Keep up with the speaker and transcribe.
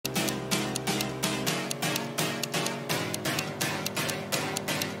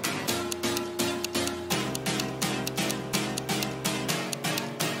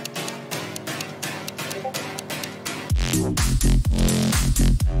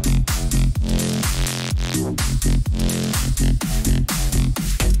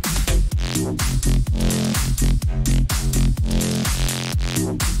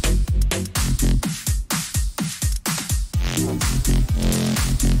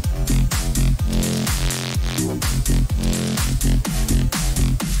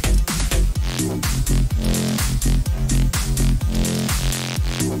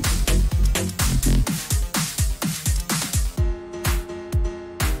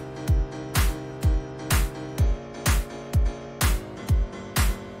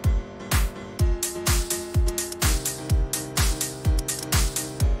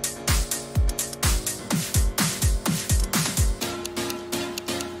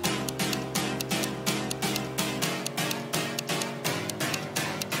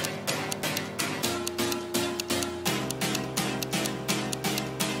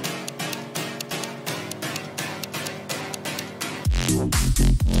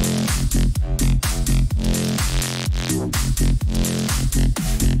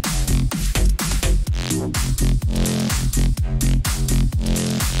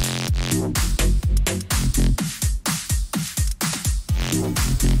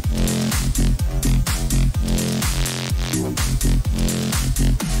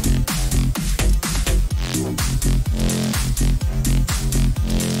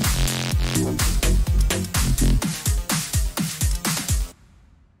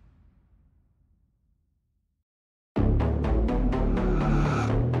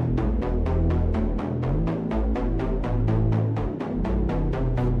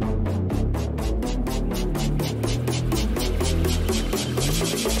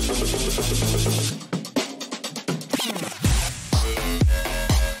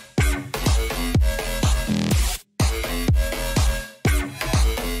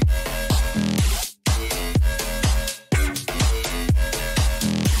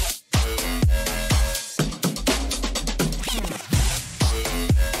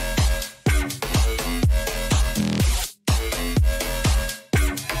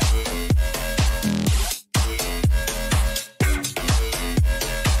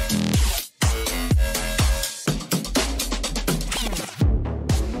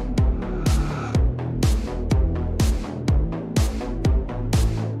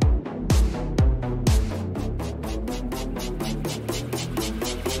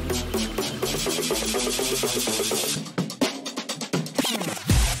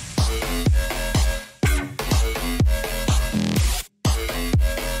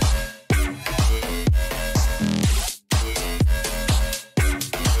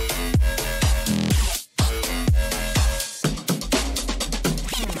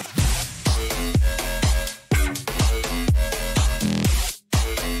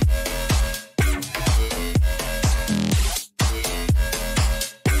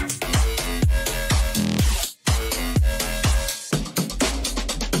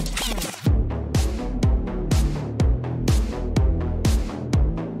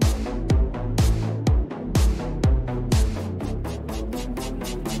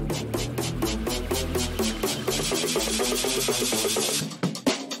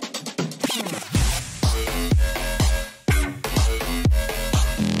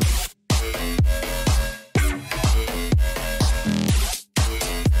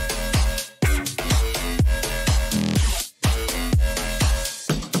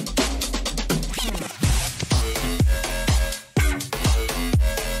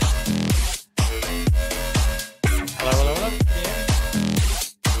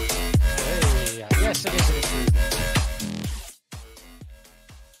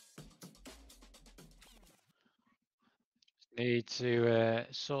Need to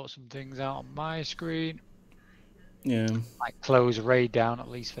sort some things out on my screen. Yeah. Might close raid down at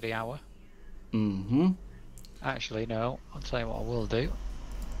least for the hour. Mm-hmm. Actually, no. I'll tell you what I will do.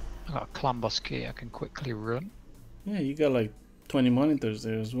 I've got a clan boss key I can quickly run. Yeah, you got like 20 monitors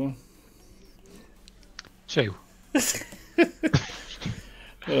there as well. 2.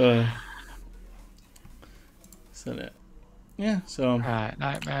 So that. Yeah, so. Right,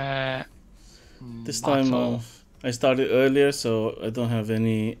 nightmare. This time I started earlier, so I don't have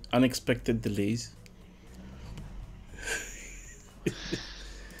any unexpected delays.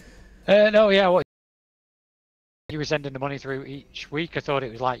 No, yeah, what? You were sending the money through each week? I thought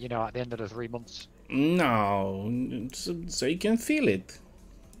it was like, you know, at the end of the 3 months. No, so you can feel it.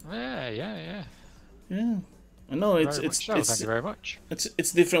 Yeah. Yeah, I know it's thank you very much.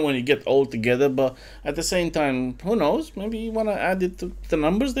 It's different when you get all together, but at the same time, who knows? Maybe you want to add it to the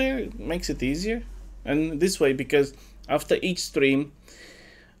numbers there. It makes it easier, and this way, because after each stream,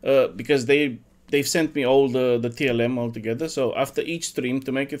 because they've sent me all the TLM all together. So after each stream,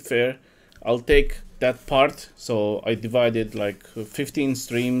 to make it fair, I'll take that part. So I divided like 15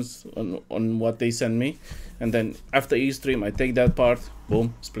 streams on what they send me, and then after each stream, I take that part,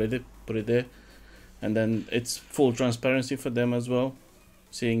 boom, split it, put it there. And then it's full transparency for them as well,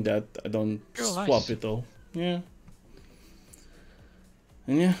 seeing that I don't swap it all. Yeah.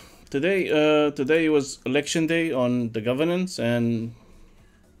 And yeah, today was election day on the governance, and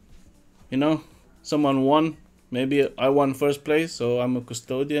you know, someone won. Maybe I won first place, so I'm a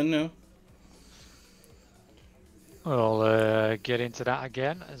custodian now. We'll get into that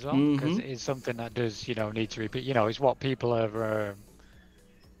again as well, because it is something that does, you know, need to repeat. You know, it's what people have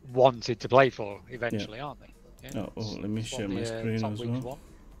wanted to play for eventually, aren't they? Yeah. Oh, let me share my screen as well.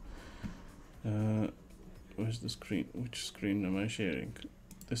 Where's the screen? Which screen am I sharing?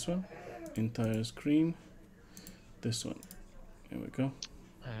 This one? Entire screen. This one. Here we go.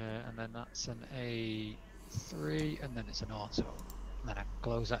 And then that's an A3, and then it's an auto. And then I can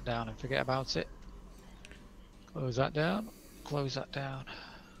close that down and forget about it. Close that down. Close that down.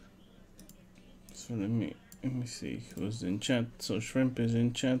 So let me see who's in chat. So Shrimp is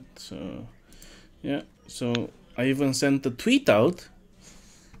in chat. So yeah. So I even sent a tweet out.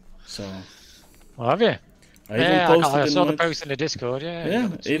 So. Well, have you? I saw the post in the Discord. Yeah. Yeah.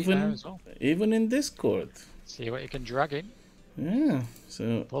 Even in Discord. See what you can drag in. Yeah.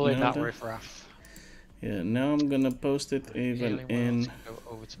 So pull in that riffraff. Yeah. Now I'm gonna post it even in. Go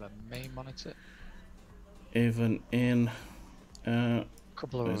over to my main monitor. Even in.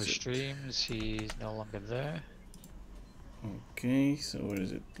 Couple of other streams. He's no longer there. Okay. So where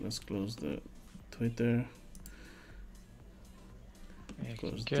is it? Let's close the Twitter.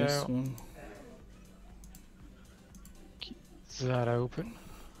 Close this one. Keep that open.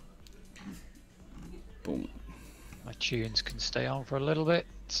 Boom. My tunes can stay on for a little bit.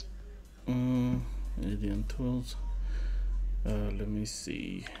 Alien tools. Let me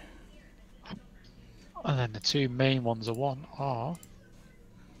see. And then the two main ones are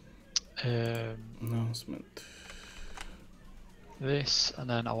announcement. This, and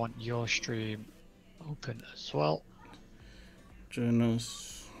then I want your stream open as well. Join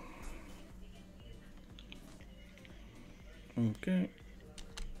us. Okay.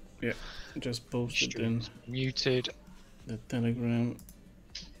 Yeah, just posted in. Muted. The Telegram.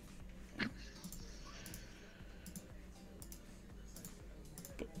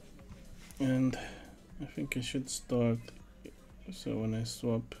 And I think I should start. So when I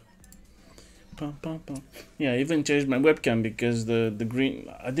swap. Yeah, I even changed my webcam because the green.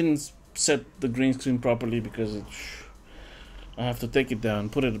 I didn't set the green screen properly because I have to take it down,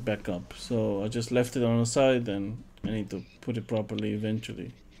 put it back up. So I just left it on the side, and I need to put it properly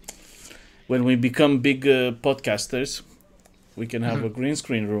eventually. When we become big podcasters, we can have a green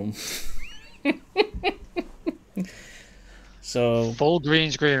screen room. So full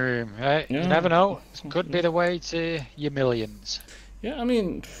green screen room, right? Yeah. You never know. It could be the way to your millions. Yeah, I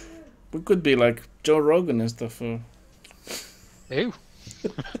mean, we could be like Joe Rogan and stuff. Who?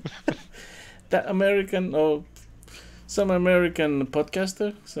 That American or some American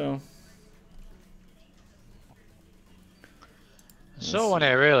podcaster. So one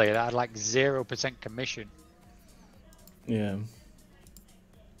here really that had like 0% commission. Yeah.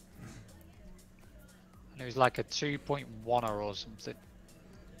 It was like a 2.1 or something.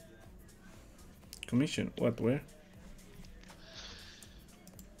 Commission? What? Where?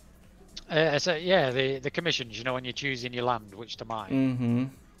 So yeah, the commissions. You know, when you're choosing your land, which to mine. Mm-hmm.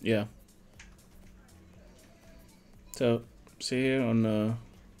 Yeah. So see here on.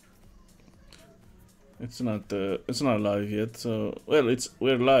 It's not live yet. So well,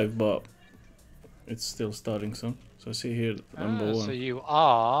 we're live, but it's still starting soon. So see here, number 1. So you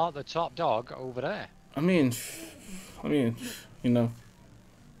are the top dog over there. I mean, you know,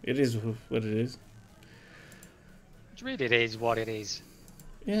 it is what it is. It is what it is.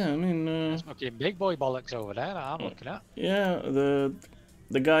 Yeah, I mean, that's fucking big boy bollocks over there that I'm looking at. Yeah,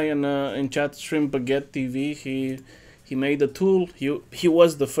 the guy in chat, Shrimp Baguette TV, he made a tool. He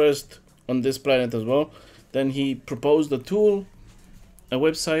was the first on this planet as well. Then he proposed a tool, a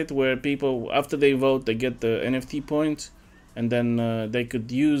website where people, after they vote, they get the NFT points, and then they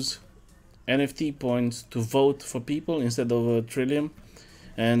could use NFT points to vote for people instead of a trillium.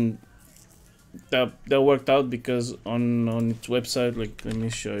 And that worked out because on its website, like, let me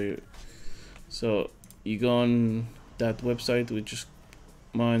show you. So you go on that website, which is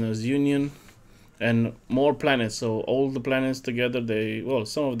minus union and more planets. So all the planets together,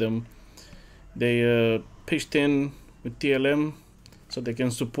 some of them they pitched in with TLM so they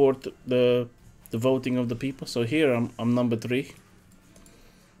can support the voting of the people. So here I'm number 3.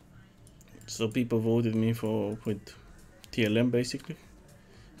 So people voted me with TLM basically.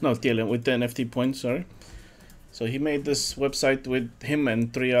 No, TLM with the NFT points, sorry. So he made this website with him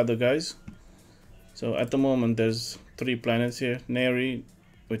and 3 other guys. So at the moment there's 3 planets here. Neri,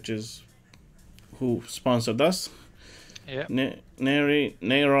 which is who sponsored us. Yeah. Neri,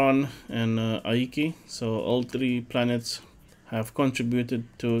 Neron, and Aiki. So all 3 planets have contributed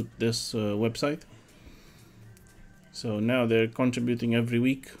to this website. So now they're contributing every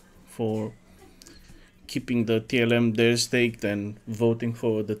week for keeping the TLM their stake, and voting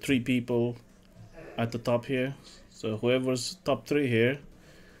for the 3 people at the top here. So whoever's top 3 here,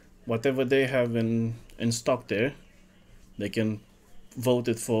 whatever they have in stock there, they can vote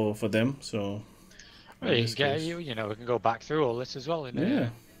it for them. So well, you know, we can go back through all this as well in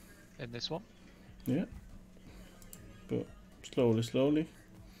this one. Yeah, but slowly.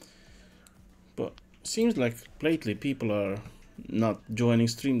 But seems like lately people are not joining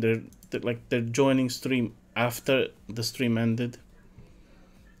stream. They're joining stream after the stream ended.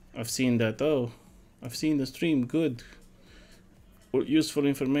 I've seen that. Oh, I've seen the stream, good, or useful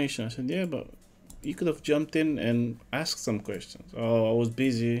information. I said, yeah, but you could have jumped in and asked some questions. Oh, I was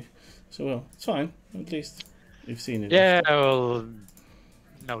busy. So, well, it's fine. At least you've seen it. Yeah, well,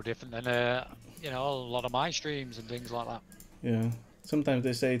 no different than, you know, a lot of my streams and things like that. Yeah. Sometimes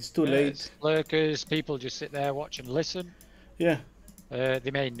they say it's too late. It's lurkers, people just sit there, watch and listen. Yeah.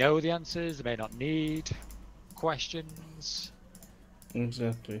 They may know the answers, they may not need questions.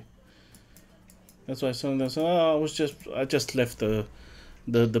 Exactly. That's why sometimes, oh, I just left the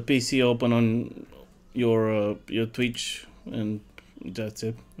PC open on your Twitch, and that's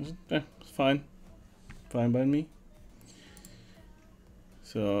it. It's fine by me.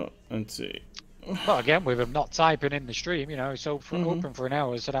 So let's see. But again, with them not typing in the stream, you know, it's open for an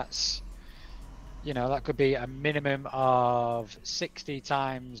hour, so that's, you know, that could be a minimum of 60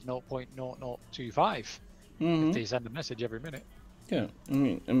 times 0.0025 if they send a message every minute. Yeah,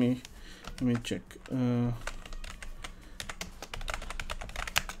 let me check.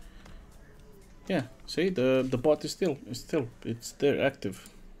 Yeah, see, the bot is still it's there active.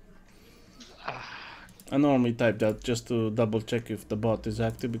 I normally type that just to double check if the bot is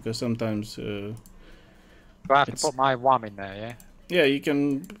active, because sometimes Do I have to put my WAM in there, yeah? Yeah, you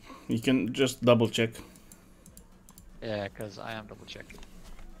can just double check. Yeah, because I am double checking.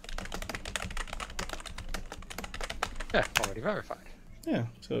 Yeah, already verified. Yeah,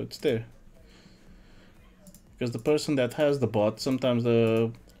 so it's there. Because the person that has the bot, sometimes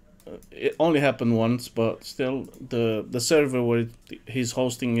it only happened once, but still the server where he's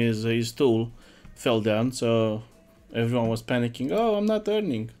hosting his tool fell down, so everyone was panicking. Oh, I'm not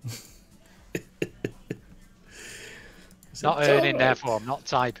earning. Not earning, therefore I'm not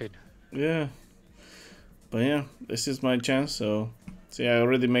typing. Yeah. But yeah, this is my chance. So see, I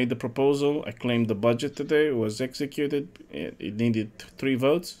already made the proposal. I claimed the budget today. It was executed. It needed 3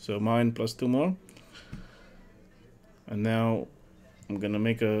 votes, so mine plus 2 more. And now I'm gonna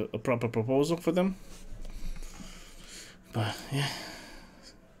make a proper proposal for them. But yeah,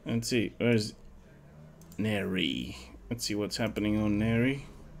 let's see, where's Neri? Let's see what's happening on Neri.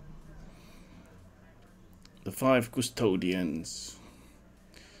 The 5 custodians.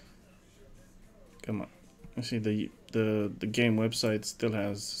 Come on. I see the game website still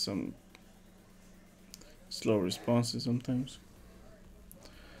has some slow responses sometimes.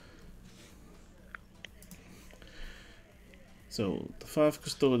 So the 5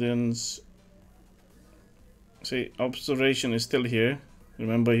 custodians. See, observation is still here.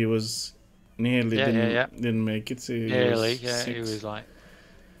 Remember, he was nearly didn't make it. So nearly, yeah. He was like,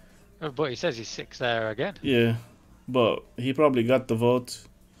 oh, but he says he's 6 there again. Yeah, but he probably got the vote.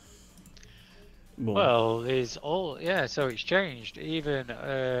 Well, there's all, yeah, so it's changed. Even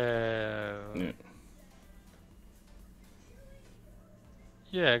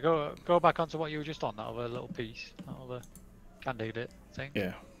yeah, go back onto what you were just on, that other little piece, that other candidate thing.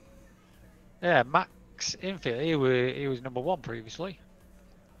 Yeah. Yeah, Max Infield, he was number 1 previously.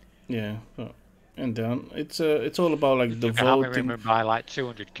 Yeah, and then it's all about like the voting by like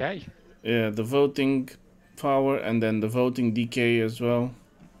 200k. Yeah, the voting power and then the voting decay as well.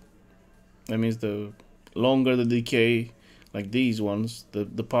 That means the longer the decay, like these ones,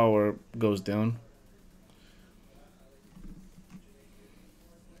 the power goes down.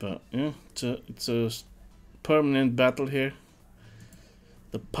 But yeah, it's a permanent battle here.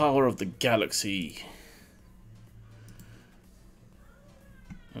 The power of the galaxy.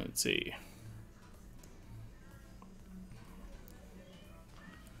 Let's see.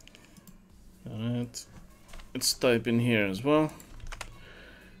 Alright, let's type in here as well,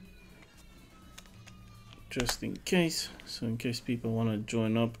 just in case. So in case people want to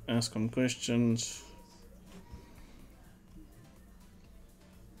join up, ask them questions.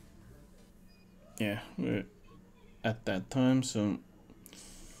 Yeah, we're at that time, so I'm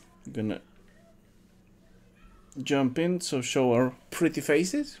gonna jump in, so show our pretty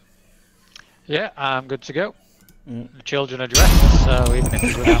faces. Yeah, I'm good to go. The children are dressed, so even if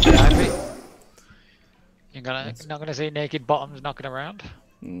we go down behind me, you're not gonna see naked bottoms knocking around.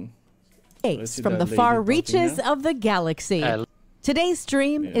 From the far reaches of the galaxy. Today's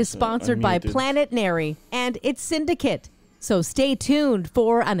stream is sponsored by Planet Neri and its Syndicate, so stay tuned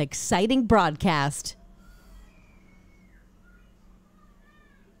for an exciting broadcast.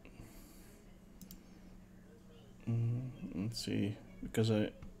 Let's see, because I...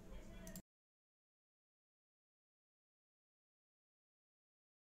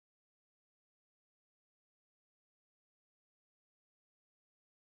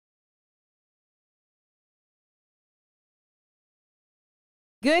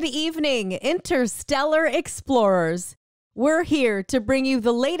 Good evening, interstellar explorers. We're here to bring you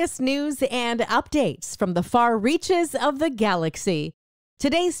the latest news and updates from the far reaches of the galaxy.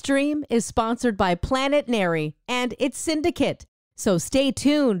 Today's stream is sponsored by Planet Neri and its Syndicate, so stay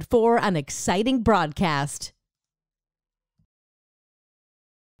tuned for an exciting broadcast.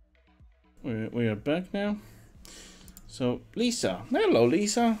 We are back now. So, Lisa. Hello,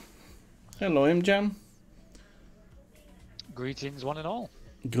 Lisa. Hello, MJam. Greetings, one and all.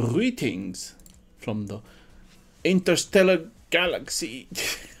 Greetings from the interstellar galaxy.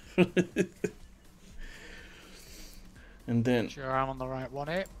 And then... Sure, I'm on the right one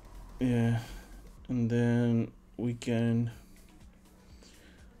here. Yeah. And then we can...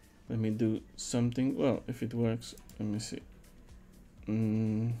 Let me do something. Well, if it works. Let me see.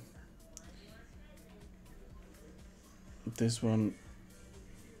 This one...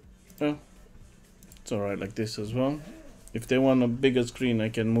 Oh. It's alright like this as well. If they want a bigger screen, I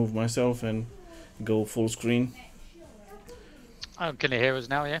can move myself and go full screen. Oh, can you hear us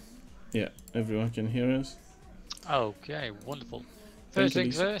now, yeah? Yeah, everyone can hear us. Okay, wonderful. First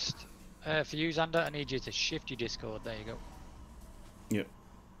things first, for you, Xander, I need you to shift your Discord. There you go. Yep.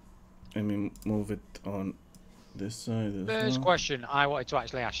 Let me move it on this side as well. First question I wanted to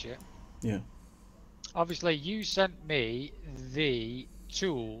actually ask you. Yeah. Obviously, you sent me the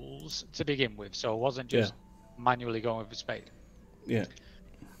tools to begin with, so it wasn't just manually going with a spade. Yeah.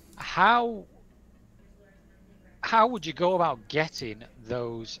 How would you go about getting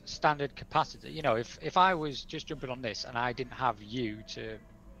those standard capacity? You know, if I was just jumping on this and I didn't have you to,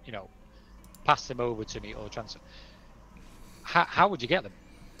 you know, pass them over to me or transfer, how would you get them?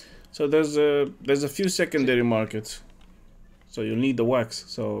 So there's a few secondary markets. So you'll need the wax.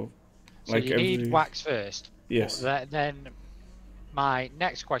 So like you need wax first. Yes. Then my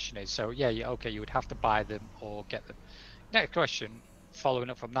next question is, so yeah, okay, you would have to buy them or get them. Next question, following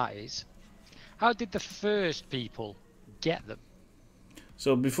up from that, is how did the first people get them?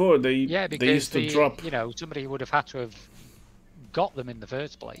 So before they used to drop. You know, somebody would have had to have got them in the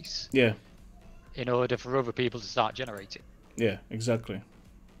first place. Yeah. In order for other people to start generating. Yeah, exactly.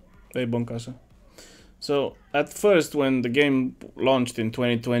 Hey, Bonkasa. So at first, when the game launched in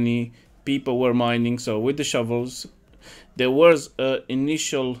 2020, people were mining. So with the shovels, there was an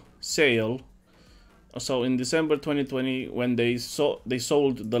initial sale. So in December 2020, when they sold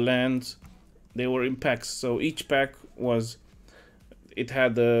the lands, they were in packs. So each pack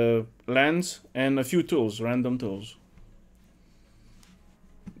had lands and a few tools, random tools.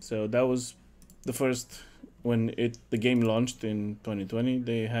 So that was the first when the game launched in 2020.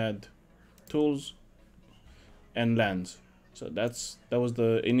 They had tools and lands. So that was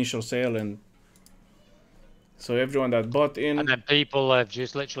the initial sale, and so everyone that bought in. And then people have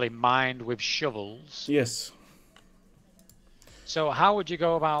just literally mined with shovels. Yes. So how would you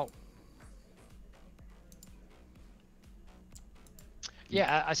go about?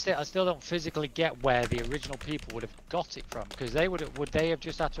 Yeah, I still don't physically get where the original people would have got it from, because would they have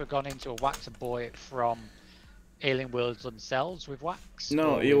just had to have gone into a wax and bought it from Alien Worlds themselves with wax?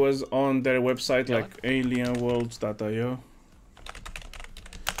 No, it was on their website, like alienworlds.io.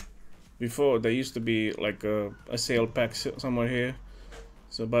 Before there used to be like a sale pack somewhere here,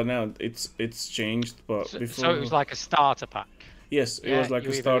 so but now it's changed. But before, so it was like a starter pack. Yes, it was like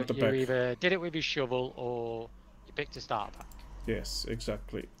a starter pack. You either did it with your shovel or you picked a starter pack. Yes,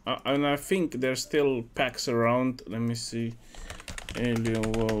 exactly. And I think there's still packs around. Let me see.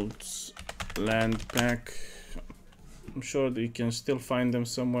 Alien Worlds Land Pack. I'm sure that you can still find them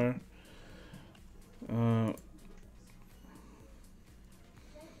somewhere.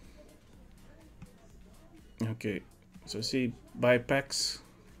 Okay, so see, buy packs.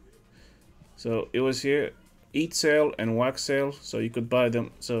 So it was here, eat sale and wax sale. So you could buy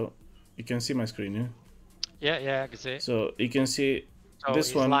them. So you can see my screen, yeah? Yeah, I can see it. So you can see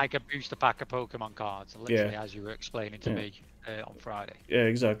this one. It's like a booster pack of Pokemon cards, literally, as you were explaining to me on Friday. Yeah,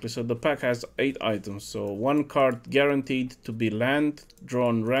 exactly. So the pack has 8 items. So 1 card guaranteed to be land,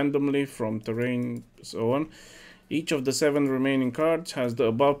 drawn randomly from terrain, so on. Each of the 7 remaining cards has the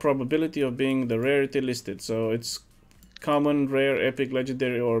above probability of being the rarity listed. So it's common, rare, epic,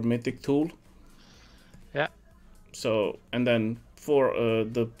 legendary, or mythic tool. Yeah. So, and then for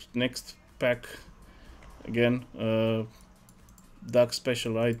the next pack, again, duck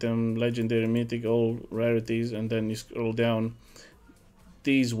special item, legendary, mythic, all rarities, and then you scroll down.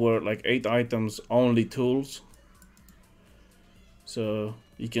 These were like 8 items, only tools. So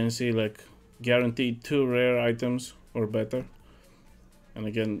you can see like guaranteed 2 rare items or better. And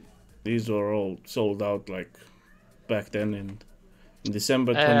again, these were all sold out like back then in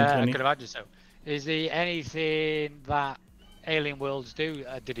December 2020. I could imagine so. Is there anything that Alien Worlds do?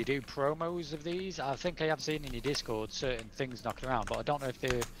 Did he do promos of these? I think I have seen in your Discord certain things knocking around, but I don't know if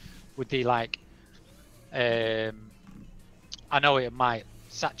they would they like. I know it might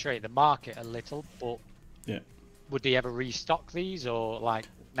saturate the market a little, but yeah, would they ever restock these, or like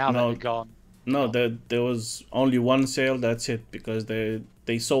now that they're gone? No, there was only one sale. That's it, because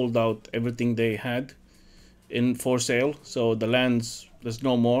they sold out everything they had in for sale. So the lands, there's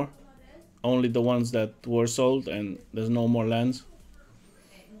no more. Only the ones that were sold, and there's no more lands.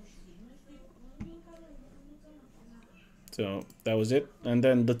 So that was it. And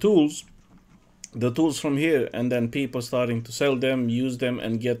then the tools from here, and then people starting to sell them, use them,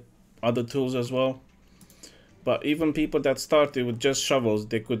 and get other tools as well. But even people that started with just shovels,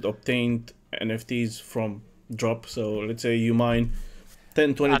 they could obtain NFTs from drop. So let's say you mine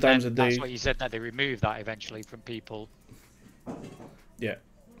 10, 20 times a day. That's what you said, that they removed that eventually from people. Yeah.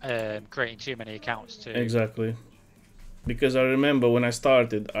 Creating too many accounts too. Exactly. Because I remember when I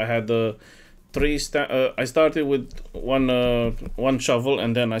started, I had I started with one shovel,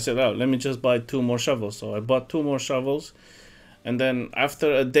 and then I said, oh, let me just buy 2 more shovels. So I bought 2 more shovels, and then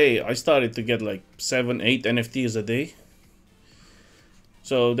after a day I started to get like 7-8 NFTs a day.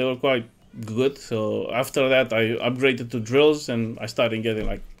 So they were quite good. So after that I upgraded to drills, and I started getting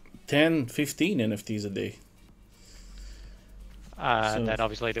like 10-15 NFTs a day. And then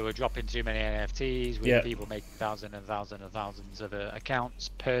obviously they were dropping too many NFTs with people making thousands and thousands of accounts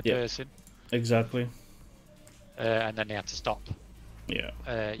per person. Exactly. And then they had to stop.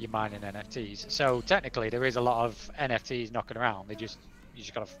 Yeah. You mining NFTs. So technically there is a lot of NFTs knocking around. You just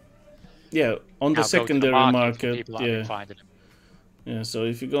gotta. Yeah, on the secondary market. Yeah. Finding them. Yeah. So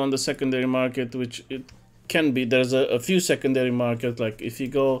if you go on the secondary market, which it can be, there's a few secondary markets. Like if you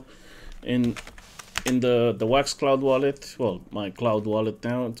go in the Wax Cloud wallet, well, my Cloud wallet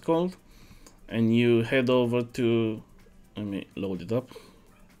now it's called, and you head over to, let me load it up,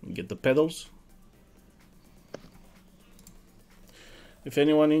 get the pedals. If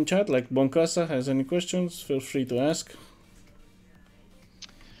anyone in chat, like Boncasa, has any questions, feel free to ask.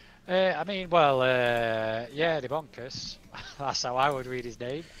 I mean, well, yeah, the Boncas. That's how I would read his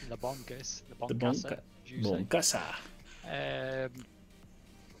name, the Boncas, the Boncasa. Boncasa.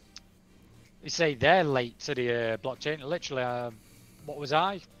 You say they're late to the blockchain. Literally, what was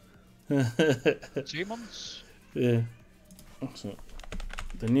I? 2 months? Yeah. So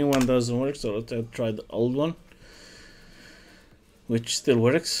the new one doesn't work, so let's try the old one, which still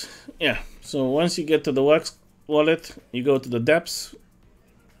works. Yeah. So once you get to the Wax wallet, you go to the dApps,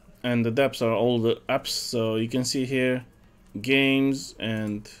 and the dApps are all the apps. So you can see here, games,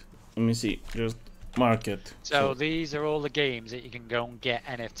 and let me see, just market. So these are all the games that you can go and get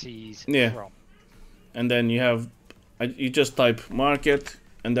NFTs from. And then you have, you just type market,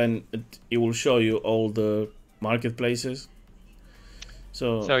 and then it will show you all the marketplaces.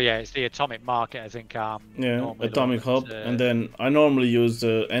 So yeah, it's the Atomic Market, I think. Yeah, Atomic Hub, and then I normally use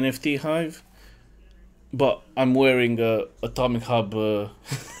the NFT Hive, but I'm wearing a Atomic Hub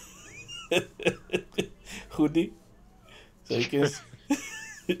hoodie, so you can.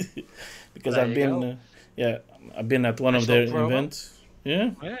 Because I've been, I've been at one of their events.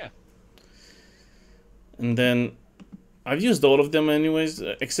 Yeah. Yeah. And then I've used all of them anyways,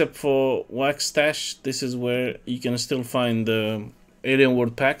 except for Wax Stash. This is where you can still find the Alien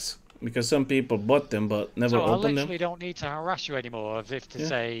World packs, because some people bought them but never opened them. So I literally don't need to harass you anymore as if to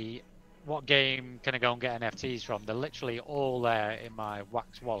say, what game can I go and get NFTs from? They're literally all there in my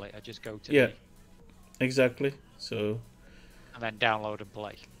Wax wallet. I just go to exactly. So. And then download and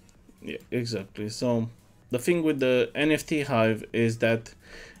play. Yeah, exactly. So the thing with the NFT Hive is that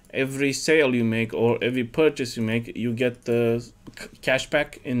every sale you make or every purchase you make, you get the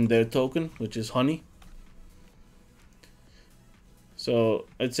cashback in their token, which is honey. So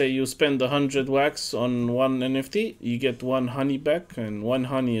let's say you spend 100 wax on one NFT, you get 1 honey back, and 1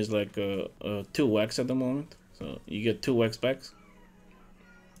 honey is like 2 wax at the moment. So you get 2 wax backs.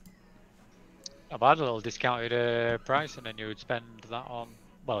 I've had a little discounted price, and then you would spend that on,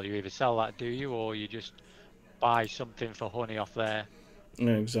 well, you either sell that, do you, or you just buy something for honey off there.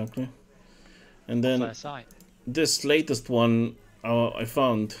 Yeah, exactly. And then this latest one I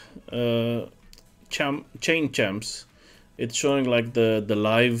found, Chain Champs. It's showing like the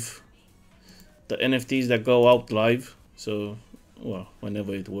live, the NFTs that go out live. So, well,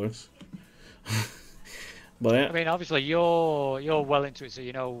 whenever it works. But I mean, obviously you're well into it, so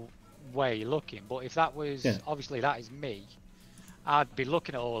you know where you're looking. But if that was obviously that is me, I'd be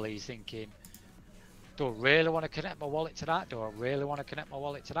looking at all these thinking, do I really want to connect my wallet to that? Do I really want to connect my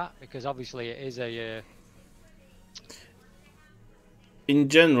wallet to that? Because obviously it is a. In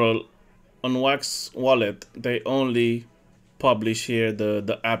general, on Wax Wallet, they only publish here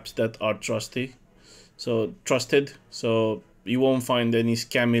the apps that are trusted. So you won't find any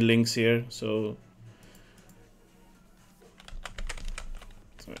scammy links here. So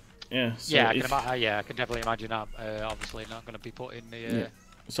yeah. So yeah, I can definitely imagine that. Obviously, not going to be put in the. Yeah.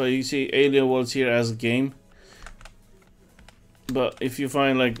 So you see Alien Worlds here as a game, but if you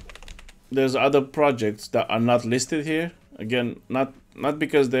find like there's other projects that are not listed here, again, not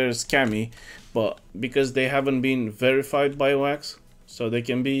because they're scammy, but because they haven't been verified by WAX. So they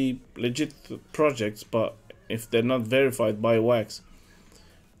can be legit projects, but if they're not verified by WAX,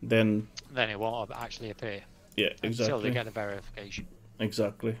 then it won't actually appear. Yeah, exactly. Until they get the verification.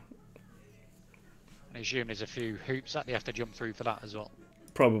 Exactly. I assume there's a few hoops that they have to jump through for that as well.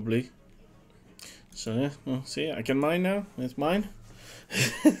 Probably. So yeah, well, see, I can mine now. It's mine.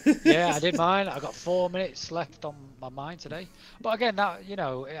 Yeah, I did mine. I got 4 minutes left on my mine today. But again, that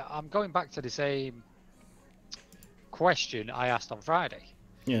I'm going back to the same question I asked on Friday.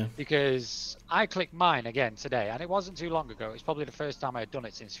 Yeah. Because I clicked mine again today, and it wasn't too long ago. It's probably the first time I had done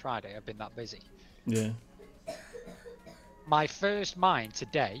it since Friday. I've been that busy. Yeah. My first mine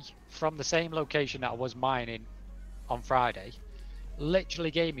today, from the same location that I was mining on Friday,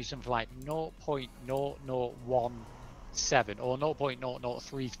 literally gave me something like 0.0017 or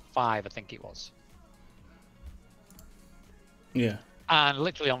 0.0035, I think it was. Yeah. And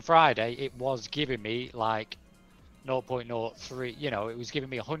literally on Friday, it was giving me like 0.03, it was giving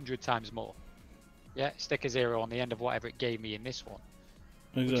me 100 times more. Yeah, stick a 0 on the end of whatever it gave me in this one.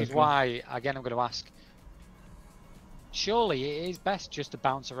 Exactly. Which is why, again, I'm going to ask, surely it is best just to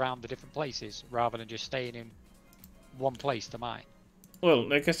bounce around the different places rather than just staying in one place to mine. Well,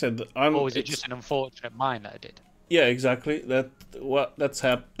 like I said, or was it just an unfortunate mine that I did? Yeah, exactly. That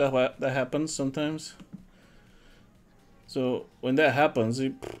happens sometimes. So when that happens,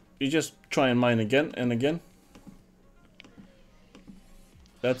 you just try and mine again and again.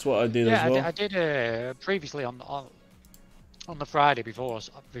 That's what I did as well. Yeah, I did previously on the Friday before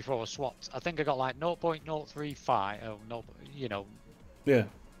I swapped. I think I got like 0.035. Yeah.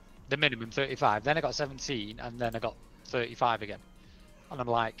 The minimum 35. Then I got 17, and then I got 35 again. And I'm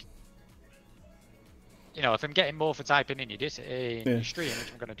like, if I'm getting more for typing in your stream,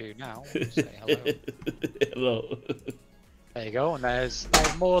 which I'm going to do now, say hello. Hello. There you go, and there's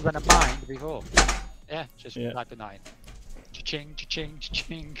more than a mind before. Yeah, just typing that in. Cha-ching, cha-ching,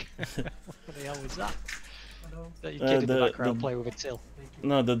 cha-ching. What the hell was that? That your kid in the background play with a till.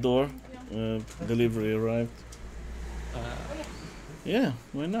 No, the door. Delivery arrived. Yeah,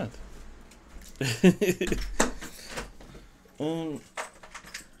 why not?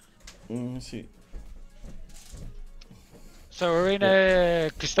 Let me see. So we're in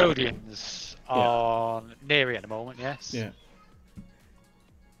custodians on Neri at the moment, yes? Yeah.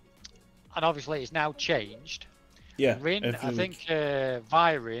 And obviously it's now changed. Yeah. Rin, I think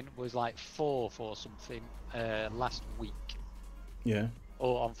Virin was like 4th or something last week. Yeah.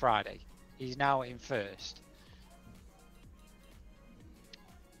 Or on Friday. He's now in 1st.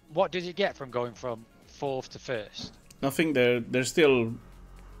 What does he get from going from 4th to 1st? Nothing. They're still.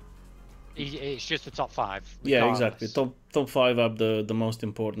 It's just the top 5. Yeah, exactly. Top 5 up the most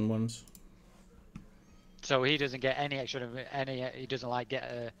important ones. So he doesn't get any extra. He doesn't like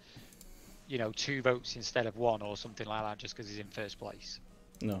get 2 votes instead of 1 or something like that just because he's in 1st place.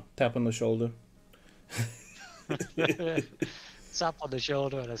 No, tap on the shoulder. Tap on the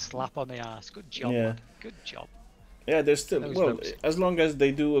shoulder and a slap on the ass. Good job. Yeah. Man. Good job. Yeah, they're still votes. As long as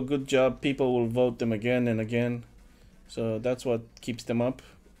they do a good job, people will vote them again and again. So that's what keeps them up,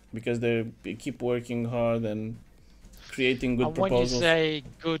 because they keep working hard and creating good proposals. When you say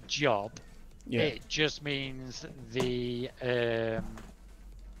good job, it just means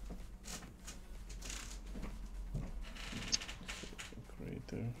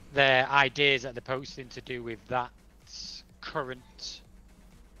their ideas that they're posting to do with that current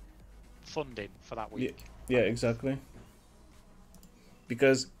funding for that week. Yeah, exactly.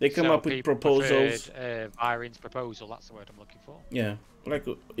 Because they come up with proposals. Virin's proposal, that's the word I'm looking for. Yeah, like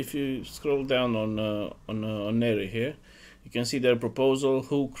if you scroll down on Neri here, you can see their proposal,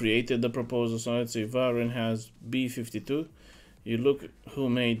 who created the proposal. So let's say Virin has B52. You look who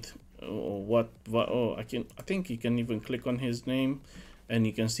made what. I think you can even click on his name, and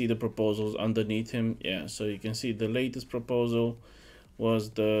you can see the proposals underneath him. Yeah, so you can see the latest proposal was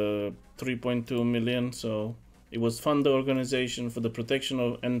the 3.2 million. So it was fund the organization for the protection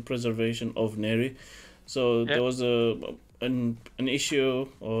of and preservation of Neri. So there was an issue,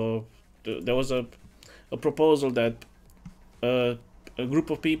 or there was a proposal that a group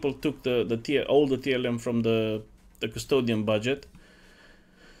of people took all the TLM from the custodian budget,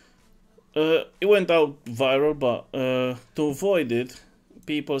 it went out viral, but to avoid it,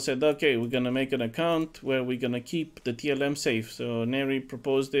 people said, okay, we're gonna make an account where we're gonna keep the TLM safe. So Neri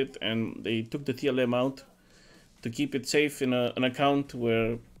proposed it, and they took the TLM out to keep it safe in an account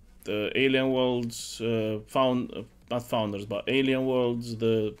where the Alien Worlds not founders, but Alien Worlds,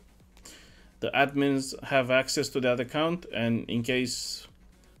 the admins have access to that account, and in case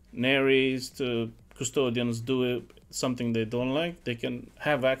Neri's custodians do something they don't like, they can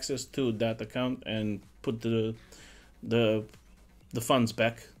have access to that account and put the funds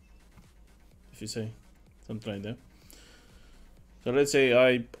back, if you say something like that. So let's say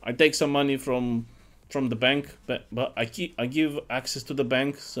I take some money from the bank, but I give access to the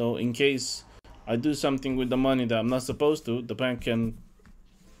bank, so in case I do something with the money that I'm not supposed to, the bank can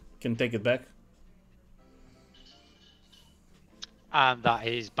take it back. And that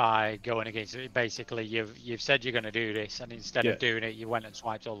is by going against it. Basically, you've said you're going to do this, and instead of doing it, you went and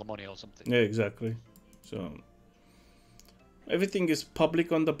swiped all the money or something. Yeah, exactly. So everything is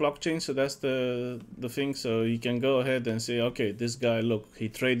public on the blockchain, so that's the thing. So you can go ahead and say, okay, this guy, look, he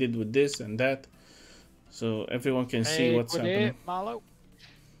traded with this and that, so everyone can see what's happening. Marlo.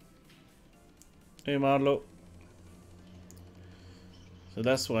 Hey, Marlo. So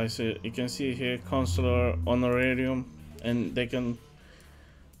that's why you can see here consular honorarium, and they can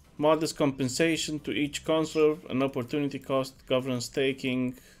modest compensation to each consular, an opportunity cost, governance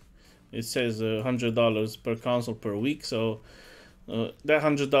staking. It says $100 per consul per week, so that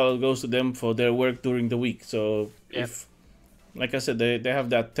 $100 goes to them for their work during the week. So if, like I said, they have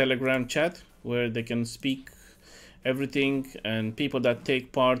that Telegram chat where they can speak everything, and people that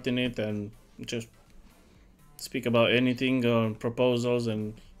take part in it and just speak about anything or proposals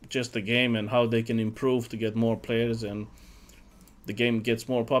and just the game and how they can improve to get more players, and the game gets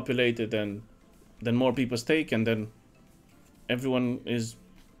more populated, and then more people stake, and then everyone is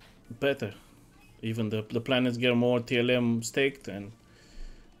better. Even the planets get more TLM staked, and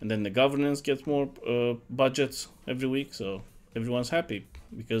then the governance gets more budgets every week, so everyone's happy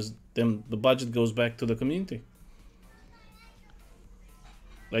because then the budget goes back to the community.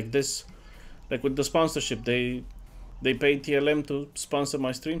 Like this, like with the sponsorship, they paid TLM to sponsor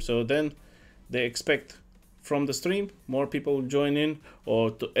my stream, so then they expect from the stream more people will join in,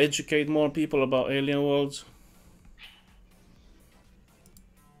 or to educate more people about Alien Worlds.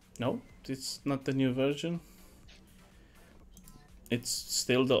 No, it's not the new version. It's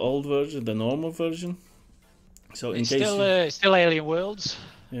still the old version, the normal version. So it's still Alien Worlds.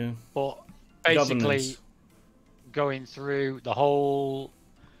 Yeah. But basically going through the whole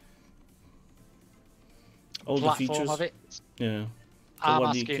all platform the features of it. Yeah. So I'm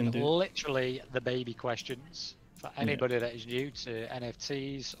asking literally the baby questions for anybody that is new to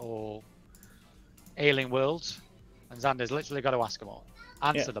NFTs or Alien Worlds, and Xander's literally got to ask them all.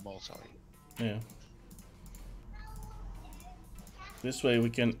 Answer them all, sorry. Yeah. This way we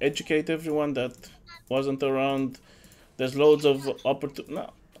can educate everyone that wasn't around. There's loads of no,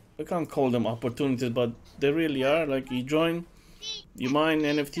 we can't call them opportunities, but they really are. Like, you join, you mine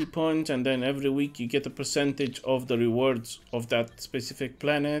NFT points, and then every week you get a percentage of the rewards of that specific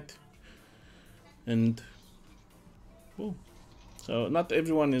planet. And so not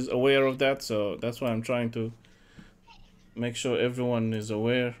everyone is aware of that, so that's why I'm trying to make sure everyone is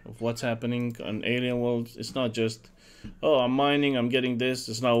aware of what's happening on Alien Worlds. It's not just, oh, I'm mining, I'm getting this,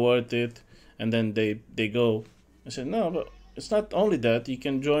 it's not worth it, and then they go. I said, no, but it's not only that. You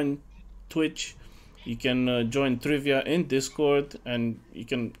can join Twitch, you can join trivia in Discord, and you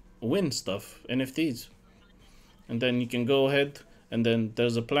can win stuff, NFTs. And then you can go ahead, and then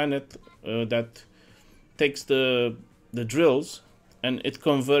there's a planet that takes the drills, and it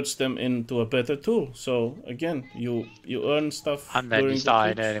converts them into a better tool. So again, you earn stuff, and then you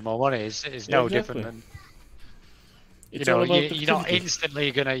start earning more money. It's no different than, you're not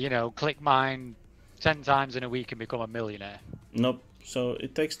instantly gonna click mine 10 times in a week and become a millionaire. Nope. So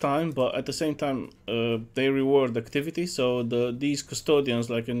it takes time, but at the same time, they reward activity. So these custodians,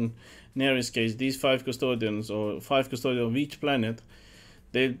 like in Neri's case, these 5 custodians or 5 custodians of each planet,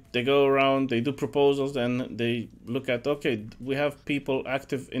 they go around, they do proposals, and they look at, okay, we have people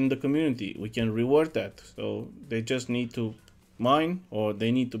active in the community, we can reward that. So they just need to mine, or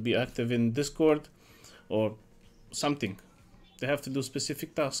they need to be active in Discord or something. They have to do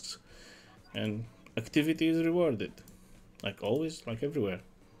specific tasks, and activity is rewarded, like always, like everywhere.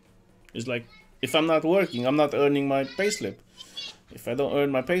 It's like, if I'm not working, I'm not earning my payslip. If I don't earn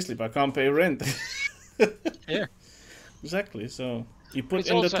my payslip, I can't pay rent. Yeah, exactly. So you put it's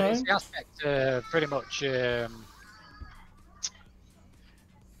in also, the time. it's the aspect, pretty much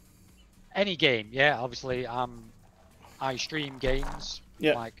any game. Yeah, obviously I stream games,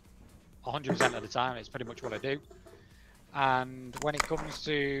 like 100% of the time. It's pretty much what I do. And when it comes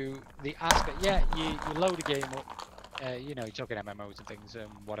to the aspect, yeah, you load a game up. You know, you're talking MMOs and things and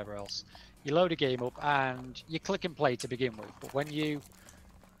whatever else. You load a game up and you click and play to begin with. But when you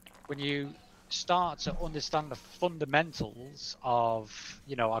start to understand the fundamentals of,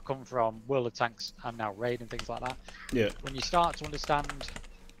 you know, I come from World of Tanks and now Raid and things like that. Yeah. When you start to understand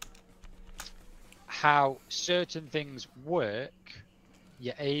how certain things work,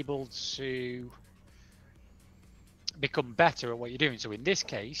 you're able to become better at what you're doing. So in this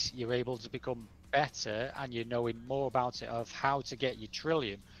case, you're able to become better and you're knowing more about it, of how to get your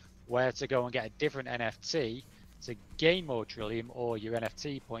Trillium, where to go and get a different NFT to gain more Trillium or your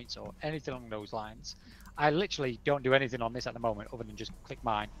NFT points or anything along those lines. I literally don't do anything on this at the moment other than just click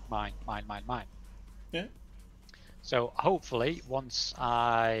mine. Yeah. So hopefully once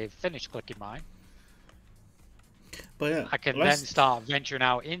I finish clicking mine, but yeah, I can then start venturing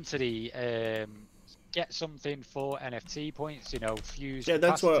out into the get something for NFT points, you know, fuse. Yeah,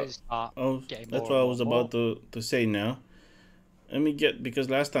 that's what I was about to say now. Let me get, because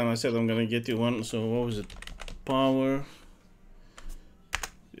last time I said I'm gonna get you one. So what was it? Power.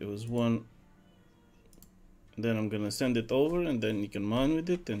 It was one. Then I'm gonna send it over, and then you can mine with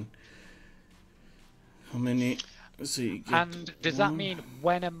it. And how many? Let's see. And does that mean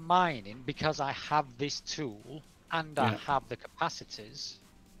when I'm mining, because I have this tool and I have the capacities?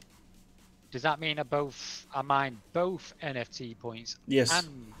 Does that mean I mine both NFT points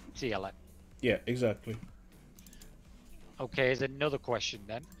and TLM? Yeah, exactly. Okay, here's another question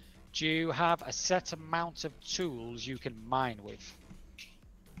then. Do you have a set amount of tools you can mine with?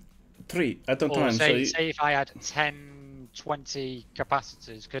 3 at a time. Say if I had 10, 20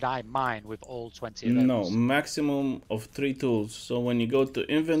 capacitors, could I mine with all 20 of those? No, maximum of 3 tools. So when you go to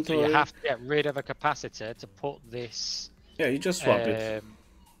inventory... So you have to get rid of a capacitor to put this... Yeah, you just swap it.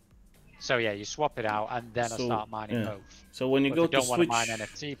 So yeah, you swap it out and then I start mining both. So when you go to switch... If I don't want to mine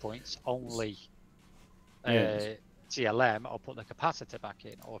NFT points, only TLM, I'll put the capacitor back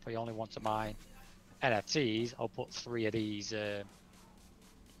in. Or if I only want to mine NFTs, I'll put 3 of these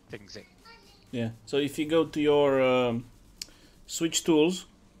things in. Yeah, so if you go to your switch tools...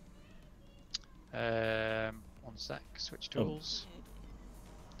 one sec, switch tools.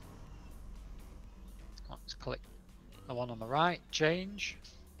 Let's click the one on the right, change.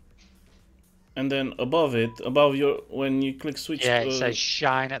 And then above it, above your, when you click switch... Yeah, it says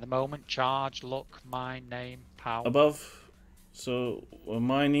shine at the moment, charge, look, mine, name, power. Above, so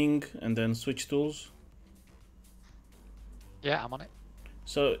mining and then switch tools. Yeah, I'm on it.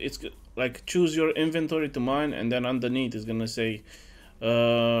 So it's like choose your inventory to mine, and then underneath is gonna say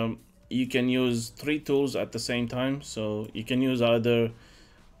you can use 3 tools at the same time. So you can use either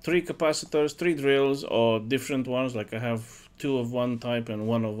 3 capacitors, 3 drills, or different ones. Like I have 2 of one type and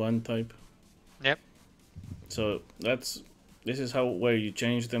 1 of one type. Yep. So this is where you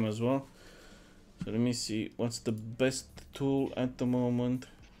change them as well. So let me see what's the best tool at the moment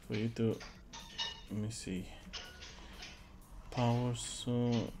for you to, let me see, power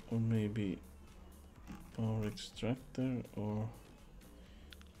saw, or maybe power extractor, or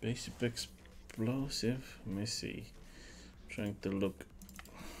basic explosive. Let me see, trying to look.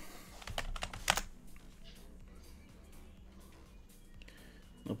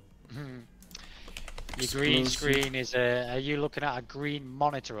 Nope. Your green screen is are you looking at a green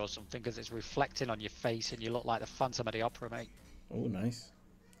monitor or something, because it's reflecting on your face and you look like the Phantom of the Opera, mate? Oh, nice.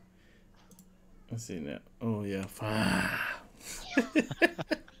 Let's see now. Oh yeah.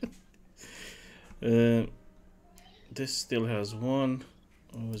 This still has 1.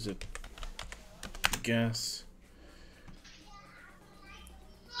 What was it? Gas.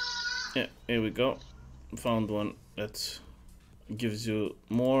 Yeah, here we go. Found one that gives you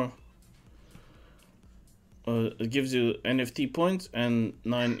more. It gives you NFT points and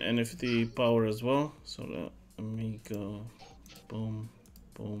 9 NFT power as well. So let me go. Boom,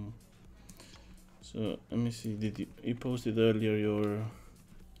 boom. So let me see. Did you posted earlier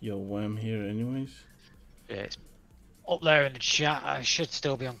your WAM here, anyways? Yeah, it's up there in the chat. I should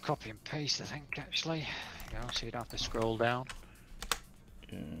still be on copy and paste, I think, actually. You know, so you don't have to scroll down.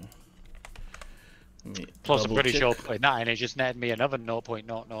 Yeah. Plus, I'm pretty sure putting that in, it just netted me another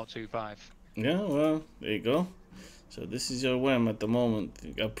 0.0025. Yeah, well, there you go. So this is your WAM at the moment.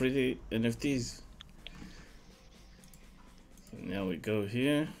 You got pretty NFTs. So now we go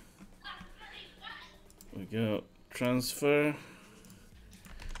here. We go transfer.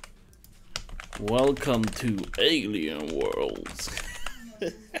 Welcome to Alien Worlds.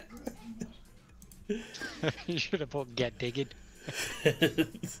 You should have put get digging.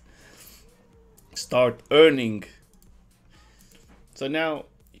 Start earning. So now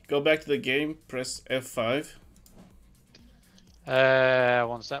go back to the game, press F5.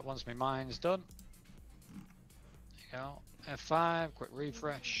 One sec, once my mine's done. There you go. F5, quick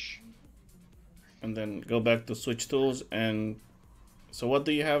refresh. And then go back to switch tools. And so what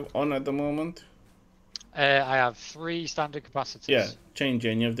do you have on at the moment? I have 3 standard capacitors. Yeah, change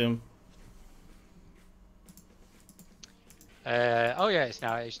any of them. Oh yeah, it's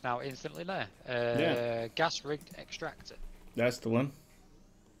now instantly there. Yeah. Gas rigged extractor. That's the one.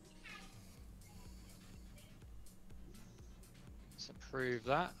 Let's approve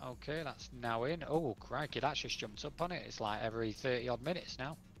that. Okay, that's now in. Oh crikey, that's just jumped up on it. It's like every 30 odd minutes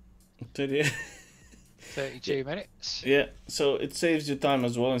now. 32 minutes. Yeah, so it saves you time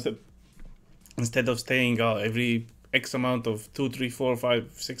as well. Instead of staying every X amount of 2, 3, 4,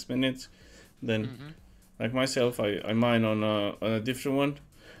 5, 6 minutes, then like myself, I mine on a different one.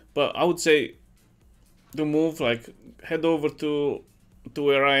 But I would say the move, like head over to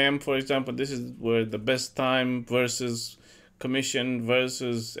where I am, for example. This is where the best time versus commission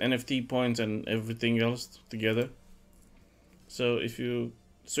versus NFT points and everything else together. So if you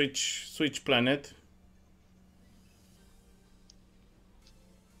switch planet.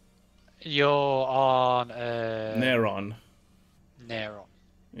 You're on Neron. Neron.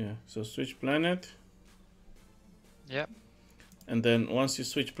 Yeah, so switch planet. Yep. And then once you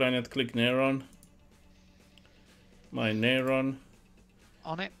switch planet, click Neron. My Neron.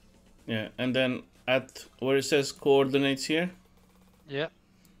 On it. Yeah, and then at where it says coordinates here. Yep.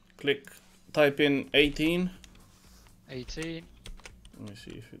 Type in 18. 18. Let me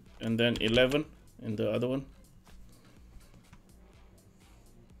see if it, and then 11 in the other one.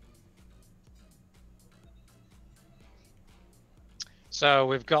 So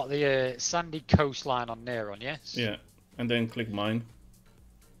we've got the sandy coastline on Neron, yes? Yeah, and then click mine.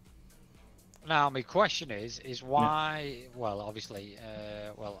 Now my question is why? Yeah. Well, obviously,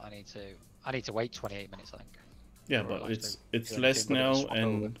 I need to wait 28 minutes, I think. Yeah, but it's less now,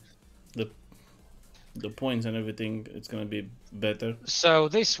 and the points and everything, it's gonna be better. So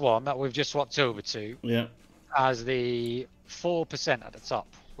this one that we've just swapped over to, yeah, has the 4% at the top,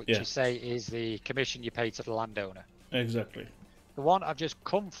 which you say is the commission you pay to the landowner. Exactly. The one I've just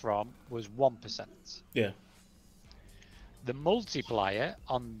come from was 1%. Yeah. The multiplier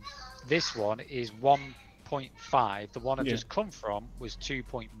on this one is 1.5. The one I've just come from was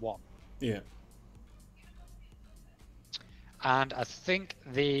 2.1. Yeah. And I think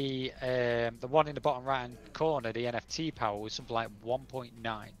the one in the bottom right hand corner, the NFT power, was something like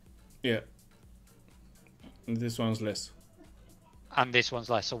 1.9. Yeah. And this one's less. And this one's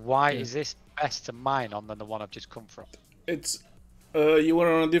less. So why is this best to mine on than the one I've just come from? It's you were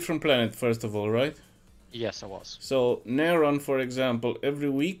on a different planet first of all, right? Yes, I was. So Neron, for example, every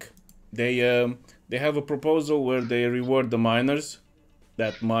week they have a proposal where they reward the miners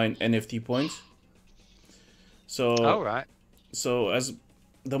that mine NFT points. So So as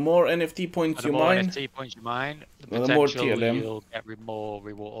the more NFT points you mine, the more TLM you'll get more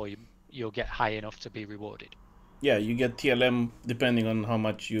reward, or you'll get high enough to be rewarded. Yeah, you get TLM depending on how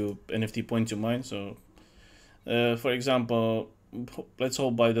much NFT points you mine. So, for example, let's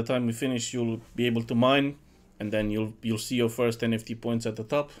hope by the time we finish, you'll be able to mine, and then you'll see your first NFT points at the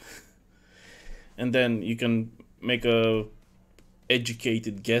top, and then you can make a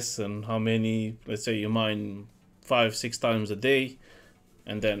educated guess on how many. Let's say you mine 5-6 times a day,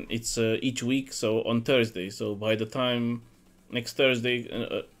 and then it's each week. So on Thursday. So by the time next Thursday,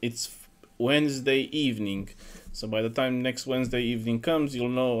 it's Wednesday evening. So by the time next Wednesday evening comes, you'll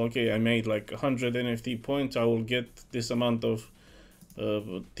know, okay, I made like 100 NFT points. I will get this amount of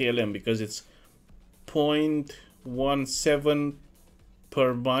TLM because it's 0.17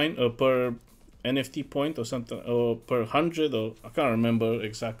 per mine or per NFT point or something, or per 100, or I can't remember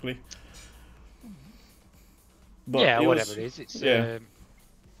exactly. But yeah, whatever it is, it's it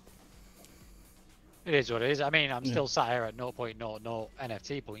is what it is. I mean, I'm still sat here at 0.00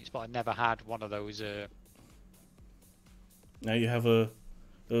 NFT points, but I never had one of those. Now you have a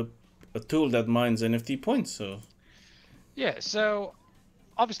tool that mines NFT points, so. Yeah, so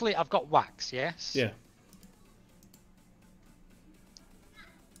obviously I've got wax, yes? Yeah.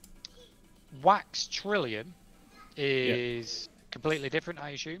 Wax Trillion is completely different,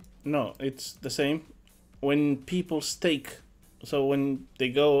 I assume? No, it's the same. When people stake, so when they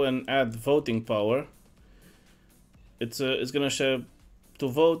go and add voting power, it's gonna show to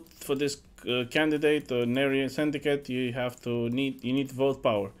vote for this candidate or Neri Syndicate. You need vote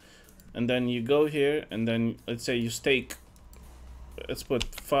power, and then you go here, and then let's say you stake. Let's put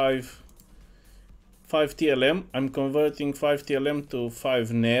 5 TLM. I'm converting 5 TLM to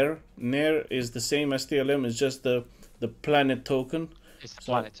 5 NER. NER is the same as TLM. It's just the planet token. It's the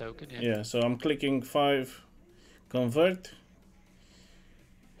planet token, yeah. Yeah, so I'm clicking 5, convert.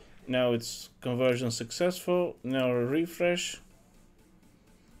 Now it's conversion successful. Now refresh.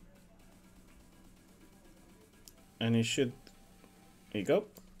 And it should, there you go.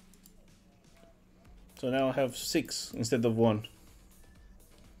 So now I have 6 instead of 1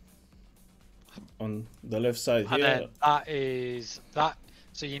 on the left side and here. Then that is that.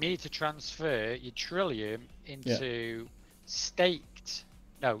 So you need to transfer your Trillium into staked.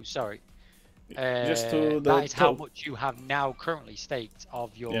 No, sorry. Just to the that is how much you have now currently staked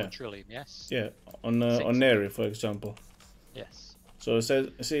of your Trillium. Yes. Yeah, on Neri, for example. Yes. So it says,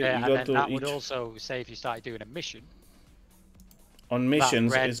 see, you and go then to that each. would also say if you started doing a mission. On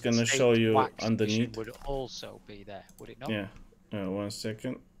missions, it's gonna show you underneath. Would also be there, would it not? Yeah. 1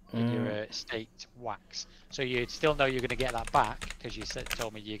 second. Your staked wax. So you'd still know you're going to get that back because you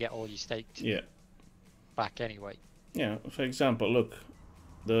told me you get all your staked back anyway. Yeah. For example, look,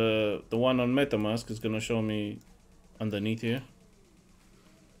 the one on MetaMask is gonna show me underneath here,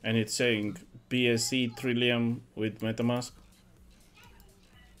 and it's saying BSC Trillium with MetaMask.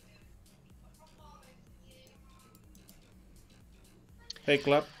 Hey,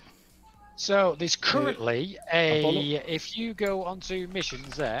 Clap. So there's currently if you go onto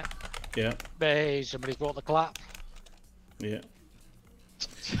missions there. Yeah. Somebody's bought the clap. Yeah.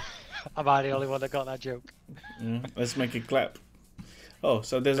 Am I the only one that got that joke? Yeah. Let's make it clap. Oh,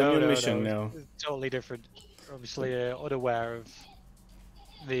 so there's a new mission now. It's totally different. Obviously, unaware of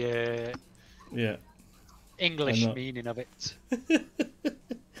the English meaning of it.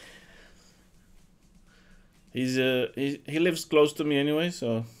 He lives close to me anyway,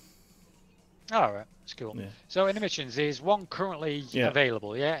 so. All right, it's cool. Yeah. So in the missions, there's one currently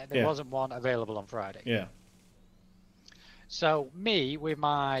available. Yeah, there wasn't one available on Friday. Yeah. So me with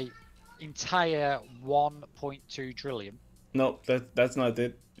my entire 1.2 trillion. No, that's not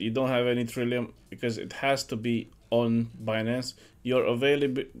it. You don't have any trillium because it has to be on Binance. Your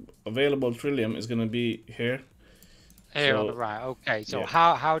available trillium is gonna be here. Here on the right. Okay. So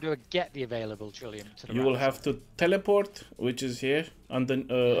how do I get the available trillium to the right? You will have to teleport, which is here on the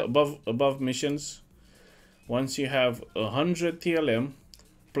above missions. Once you have 100 TLM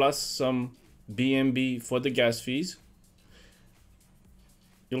plus some BNB for the gas fees,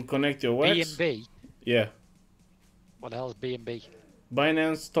 you'll connect your wax. BNB. Yeah. What the hell is BNB?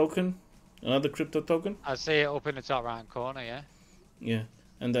 Binance token, another crypto token. I see it up in the top right corner. Yeah. Yeah,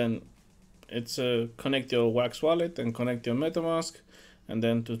 and then it's connect your Wax wallet and connect your MetaMask, and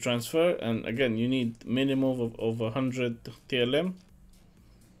then to transfer. And again, you need minimum of 100 TLM.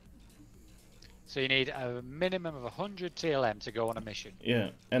 So you need a minimum of 100 TLM to go on a mission.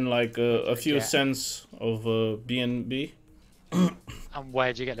 Yeah, and like a few cents of BNB. And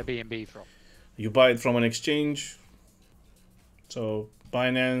where do you get the BNB from? You buy it from an exchange. So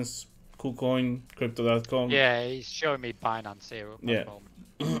Binance, KuCoin, Crypto.com. Yeah, he's showing me Binance here at the moment.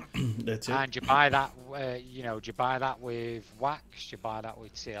 That's it. And you buy that, do you buy that with Wax? Do you buy that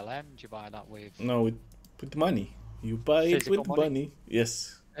with CLM? Do you buy that with? No, with money. You buy it with money.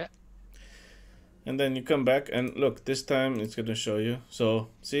 Yes. Yeah. And then you come back and look. This time it's gonna show you. So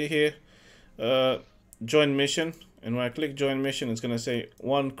see here, join mission. And when I click join mission, it's gonna say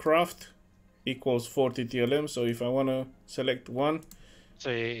 1 craft equals 40 TLM. So if I wanna select 1. So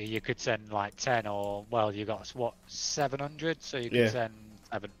you could send like 10 or, well, you got what, 700? So you can send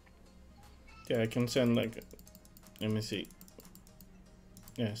 7. Yeah, I can send like, let me see.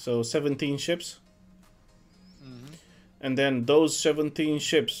 Yeah, so 17 ships. And then those 17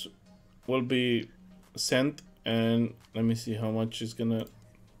 ships will be sent. And let me see how much is gonna,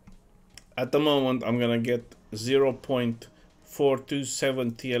 at the moment, I'm gonna get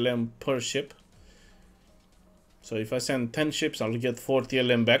 0.427 TLM per ship. So if I send 10 ships, I'll get 4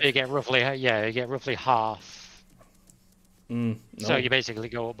 TLM back. You get roughly, you get roughly half. No. So you basically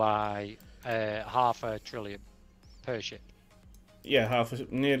go by half a trillion per ship. Yeah,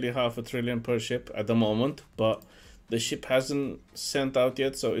 nearly half a trillion per ship at the moment, but the ship hasn't sent out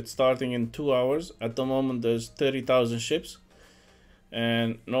yet, so it's starting in 2 hours. At the moment, there's 30,000 ships,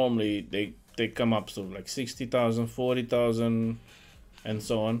 and normally they come up to like 60,000, 40,000, and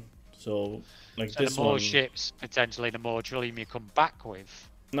so on. So like so this the more one, ships, potentially, the more trillium you come back with.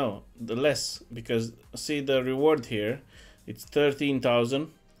 No, the less, because see the reward here, it's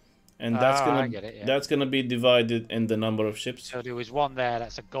 13,000, and that's gonna be divided in the number of ships. So there was one there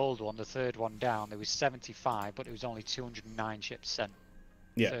that's a gold one, the third one down. There was 75, but there was only 209 ships sent.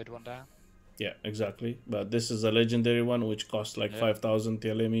 Yeah. Third one down. Yeah, exactly. But this is a legendary one, which costs like 5,000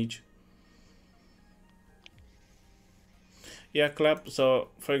 TLM each. Yeah, Clap. So,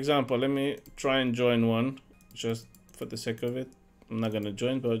 for example, let me try and join one, just for the sake of it. I'm not gonna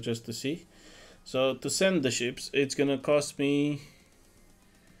join, but just to see. So to send the ships, it's gonna cost me.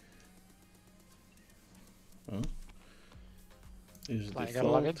 Oh, is like you gotta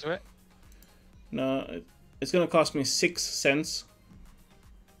log into it. No, it's gonna cost me 6 cents.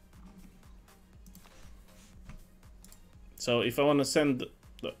 So if I want to send,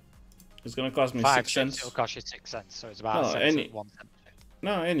 it's gonna cost me 6 cents. It'll cost you 6 cents, so it's about any 1 cent.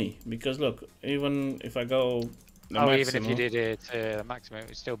 No, any, because look, even if I go the maximum, maximum, even if you did it to the maximum, it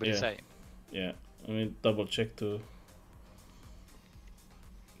would still be the same. Yeah, let me double check to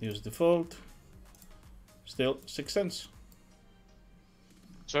use default. Still 6 cents.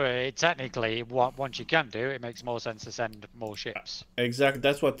 So technically, once you can do, it makes more sense to send more ships. Exactly,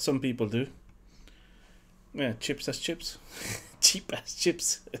 that's what some people do. Yeah, chips as chips, cheap as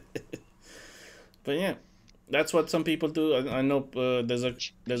chips. But yeah, that's what some people do. I know there's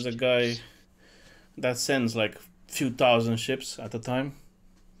a guy that sends like few thousand ships at a time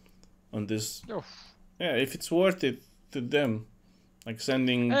on this. Oof. Yeah, if it's worth it to them, like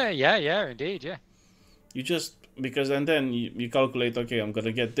sending. Yeah, indeed, yeah. You just because and then you calculate. Okay, I'm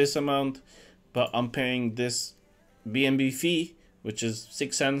gonna get this amount, but I'm paying this BNB fee, which is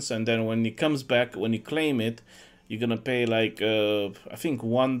 6 cents, and then when it comes back, when you claim it, you're gonna pay like I think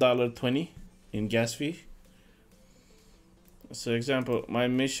 $1.20 in gas fee. So example, my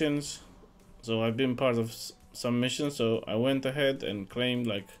missions. So I've been part of some missions, so I went ahead and claimed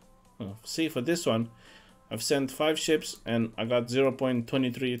like, see for this one, I've sent 5 ships and I got 0.23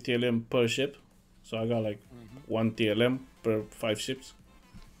 TLM per ship. So I got like 1 TLM per 5 ships.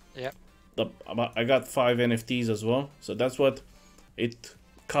 Yeah. I got 5 NFTs as well, so that's what it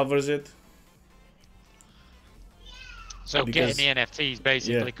covers it. So getting the NFTs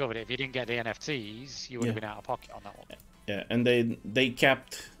basically covered it. If you didn't get the NFTs, you would have been out of pocket on that one. Yeah, and they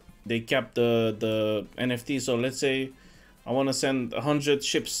capped the NFT. So let's say I want to send 100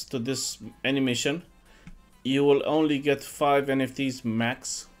 ships to this animation, you will only get 5 NFTs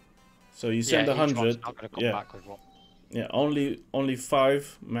max. So you send 100. Not gonna come back with one. Yeah, only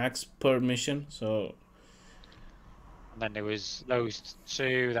 5 max per mission. So. And then there was those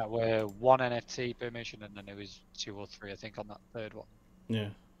 2 that were 1 NFT per mission, and then there was 2 or 3, I think, on that third one. Yeah.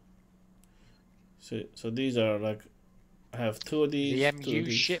 So these are like, I have 2 of these. The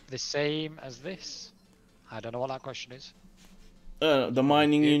MU ship the same as this? I don't know what that question is. The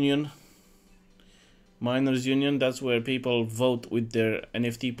mining union. Miners union, that's where people vote with their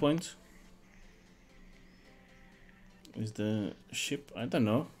NFT points. Is the ship? I don't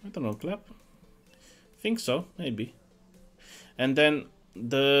know, Clap. Think so, maybe. And then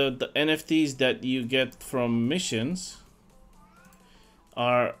the NFTs that you get from missions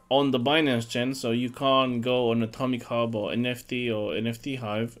are on the Binance chain, so you can't go on Atomic Hub or NFT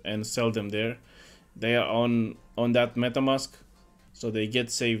Hive and sell them there. They are on that MetaMask, so they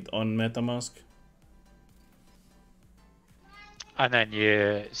get saved on MetaMask. And then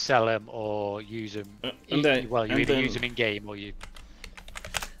you sell them or use them. You either use them in game or you.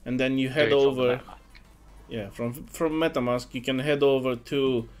 And then you head over. Yeah, from MetaMask, you can head over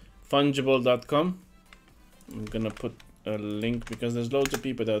to fungible.com. I'm gonna put a link because there's loads of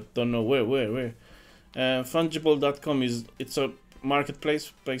people that don't know where. Fungible.com it's a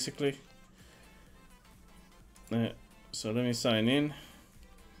marketplace basically. So let me sign in.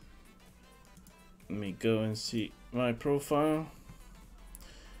 Let me go and see my profile.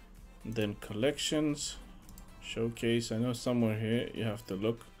 Then collections, showcase. I know somewhere here you have to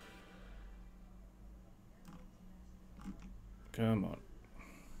look. Come on,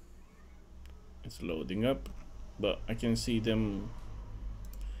 it's loading up, but I can see them.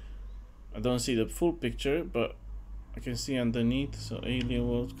 I don't see the full picture, but I can see underneath. So Alien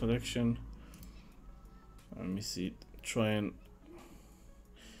Worlds collection. Let me see. Try and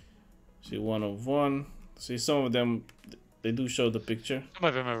see 1 of 1. See, some of them they do show the picture. Some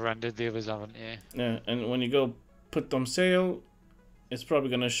of them are rendered, the others haven't. Yeah, and when you go put on sale, it's probably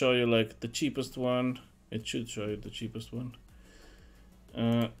gonna show you like the cheapest one. It should show you the cheapest one.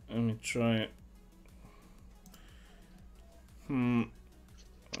 Let me try. Maybe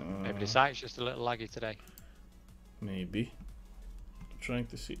the site's just a little laggy today. Maybe. I'm trying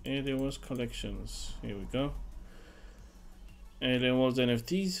to see Alien Worlds collections. Here we go. Alien Worlds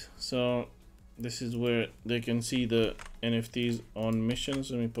NFTs. So this is where they can see the NFTs on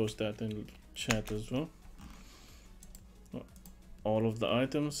missions. Let me post that in chat as well. All of the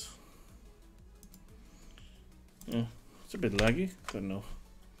items. Yeah, it's a bit laggy. Don't know.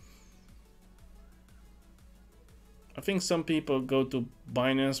 I think some people go to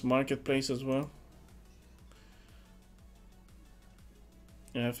Binance Marketplace as well.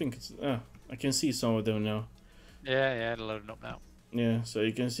 Yeah, I think it's. I can see some of them now. Yeah, they're loading up now. Yeah, so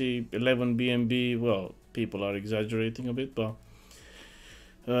you can see 11 BNB. Well, people are exaggerating a bit, but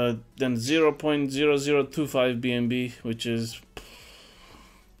then 0.0025 BNB, which is,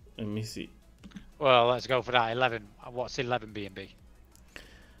 let me see. Well, let's go for that. 11. What's 11 BNB?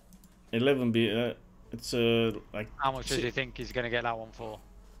 11 B. It's like. How much do you think he's gonna get that one for?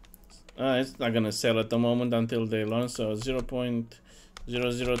 It's not gonna sell at the moment until they launch. So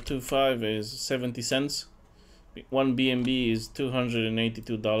 0.0025 is 70 cents. 1 BNB is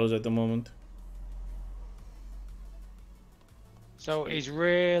 $282 at the moment. So he's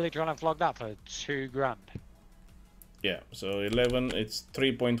really trying to flog that for $2,000. Yeah. So 11, it's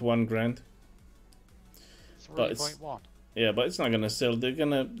 3.1 grand. 3.1. Yeah, but it's not gonna sell.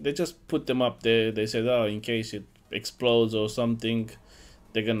 They just put them up there. They said, oh, in case it explodes or something,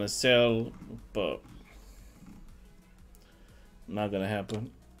 they're gonna sell, but not gonna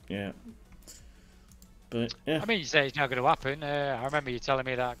happen. Yeah. But yeah. I mean, you say it's not going to happen. I remember you telling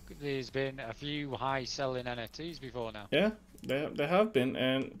me that there's been a few high-selling NFTs before now. Yeah, they have been,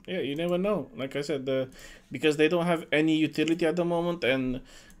 and yeah, you never know. Like I said, because they don't have any utility at the moment, and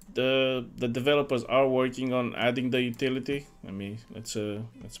the developers are working on adding the utility. I mean, that's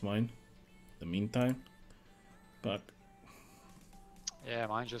mine. The meantime, but yeah,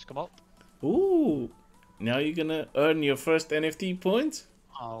 mine's just come up. Ooh, now you're gonna earn your first NFT points.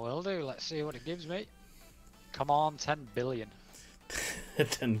 I will do. Let's see what it gives me. Come on, 10 billion.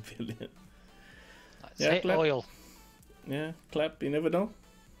 10 billion. Let's hit clap. oil. Yeah, clap. You never know.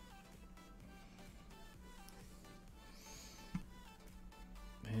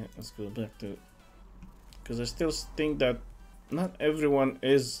 Yeah, let's go back to, because I still think that not everyone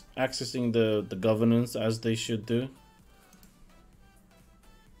is accessing the governance as they should do,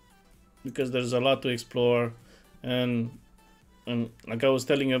 because there's a lot to explore, and like I was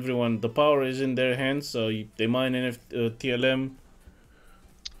telling everyone, the power is in their hands. So they mine TLM.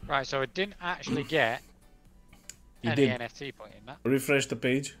 Right, so it didn't actually get any NFT point in that. Refresh the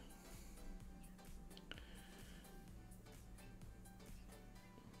page.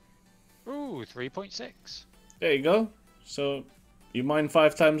 Ooh, 3.6. There you go. So you mine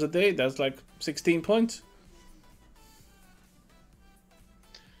 5 times a day. That's like 16 points.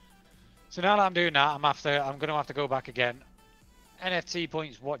 So now that I'm doing that, I'm going to have to go back again. NFT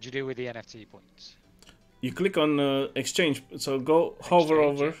points. What do you do with the NFT points? You click on exchange. So go hover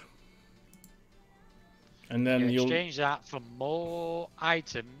over, and then you'll exchange that for more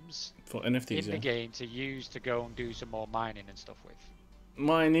items for NFTs in the game to use to go and do some more mining and stuff with.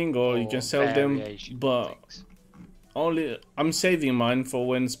 Mining, or you can sell them, but only I'm saving mine for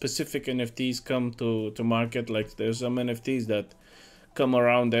when specific NFTs come to market. Like there's some NFTs that come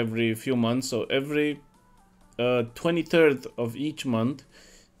around every few months. So every 23rd of each month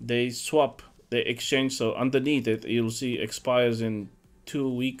they swap, they exchange. So underneath it you'll see expires in 2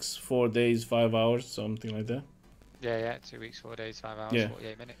 weeks, 4 days, 5 hours, something like that. Yeah, 2 weeks, 4 days, 5 hours,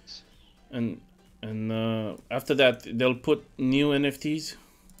 48 minutes. And after that they'll put new NFTs,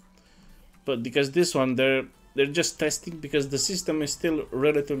 but because this one they're just testing, because the system is still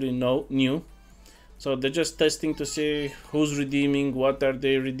relatively new. So they're just testing to see who's redeeming, what are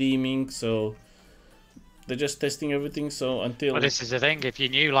they redeeming. So they're just testing everything. So until... Well, this is the thing. If you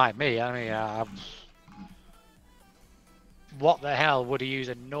knew like me, I mean, what the hell would he use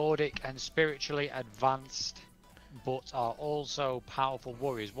a Nordic and spiritually advanced, but are also powerful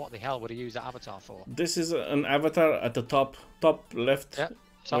warriors? What the hell would he use that avatar for? This is an avatar at the top left,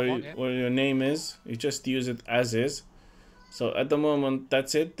 where your name is. You just use it as is. So at the moment,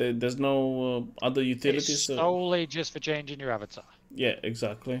 that's it. There's no other utilities. It's solely just for changing your avatar. Yeah,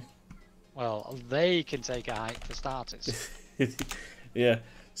 exactly. Well, they can take a hike for starters. Yeah.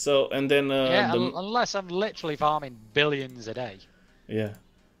 So and then unless I'm literally farming billions a day. Yeah.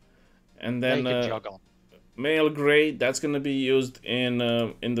 And then they can jog on. Male Grey, that's gonna be used in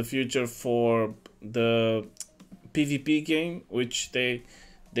the future for the PvP game, which they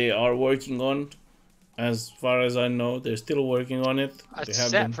are working on. As far as I know, they're still working on it. A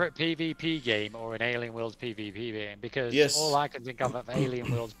separate PvP game or an Alien Worlds PvP game? Because all I can think of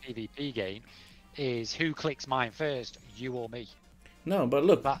Alien Worlds PvP game is who clicks mine first, you or me. No, but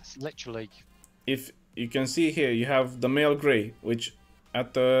look. That's literally... If you can see here, you have the Male Grey, which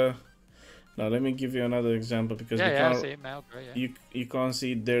at the... Now, let me give you another example, because I see Male Grey, you can't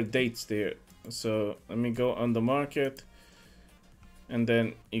see their dates there. So, let me go on the market. And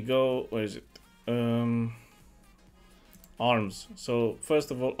then you go... Where is it? Arms. So first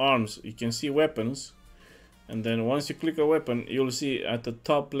of all, arms, you can see weapons, and then once you click a weapon, you'll see at the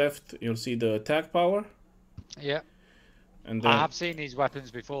top left, you'll see the attack power. Yeah. And then, I have seen these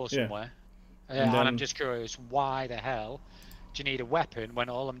weapons before somewhere. And I'm just curious, why the hell do you need a weapon when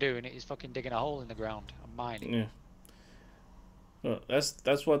all I'm doing is fucking digging a hole in the ground and mining? Yeah. Well,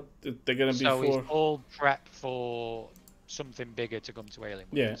 that's what they're gonna be for. So it's all prep for something bigger to come to Alien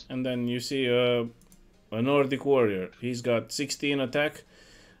Worlds. Yeah, and then you see a Nordic warrior. He's got 16 attack,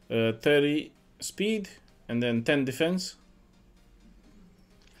 30 speed, and then 10 defense.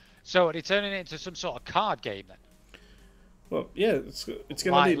 So are they turning it into some sort of card game then? Well, yeah, it's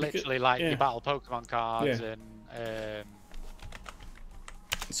gonna be literally like your battle Pokemon cards and.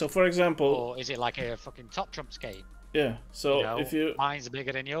 So for example, or is it like a fucking Top Trumps game? Yeah. So if you mine's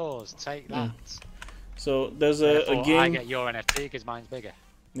bigger than yours, take that. So there's a game. I get your NFT because mine's bigger.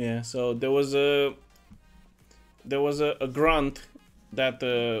 Yeah. So there was a grant that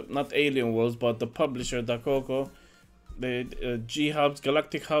not Alien Worlds but the publisher Dacoco, the G Hubs,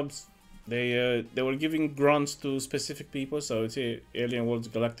 Galactic Hubs, they were giving grants to specific people. So it's Alien Worlds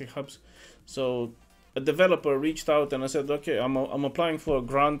Galactic Hubs. So a developer reached out and I said, okay, I'm applying for a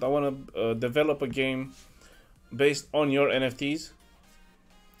grant. I want to develop a game based on your NFTs.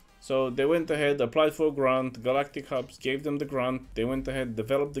 So they went ahead, applied for a grant. Galactic Hubs gave them the grant. They went ahead,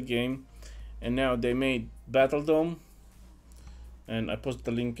 developed the game, and now they made Battle Dome. And I posted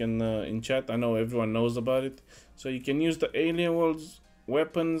the link in chat. I know everyone knows about it. So you can use the Alien Worlds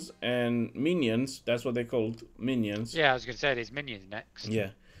weapons and minions. That's what they called, minions. Yeah, I was gonna say there's minions next.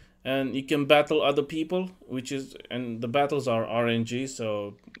 Yeah, and you can battle other people, and the battles are RNG,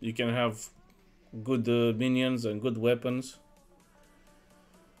 so you can have good minions and good weapons.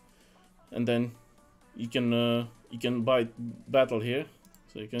 And then you can buy battle here,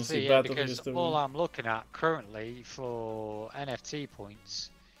 so you can see battle. Because all I'm looking at currently for NFT points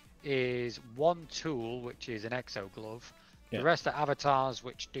is one tool, which is an exo glove. The rest are avatars,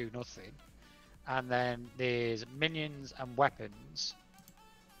 which do nothing, and then there's minions and weapons,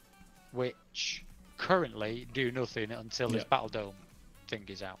 which currently do nothing until this Battle Dome thing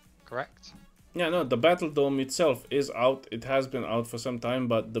is out. Correct? Yeah, no, the Battle Dome itself is out. It has been out for some time,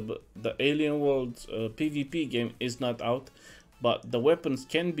 but the Alien Worlds PvP game is not out. But the weapons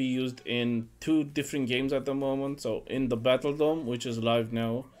can be used in 2 different games at the moment. So in the Battle Dome, which is live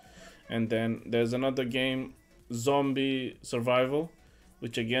now, and then there's another game, Zombie Survival,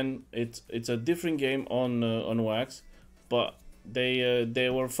 which again it's a different game on Wax, but they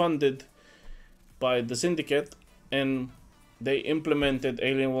were funded by the Syndicate and they implemented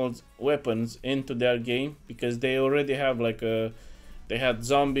Alien Worlds weapons into their game because they already have they had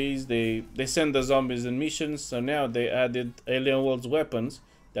zombies. They send the zombies in missions, so now they added Alien Worlds weapons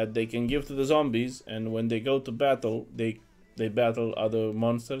that they can give to the zombies, and when they go to battle, they battle other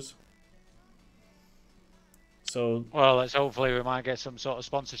monsters. So well, let's hopefully we might get some sort of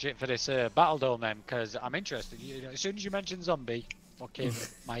sponsorship for this Battle Dome then, because I'm interested. As soon as you mentioned zombie, fucking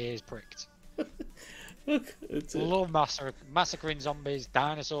my ears pricked. Look, it's love massacring zombies,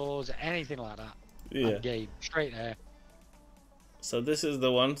 dinosaurs, anything like that. Yeah. Game straight there. So this is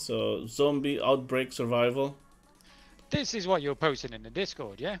the one. So Zombie Outbreak Survival. This is what you're posting in the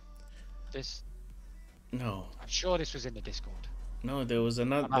Discord, yeah? This. No. I'm sure this was in the Discord. No, there was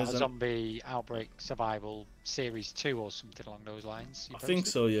another. Zombie Outbreak Survival Series 2 or something along those lines. I think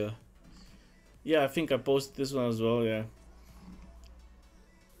so, yeah. Yeah, I think I posted this one as well, yeah.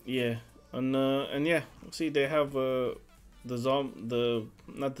 Yeah. And yeah, see they have not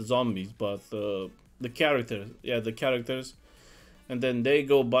the zombies, but the characters. Yeah, the characters, and then they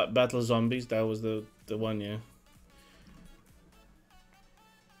go battle zombies. That was the one, yeah.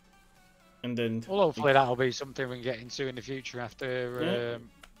 And then well, hopefully that'll be something we can get into in the future after.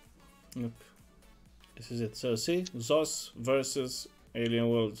 Look, this is it. So see, ZOS versus Alien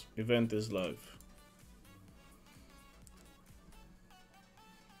Worlds event is live.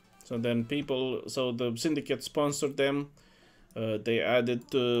 So then so the Syndicate sponsored them. They added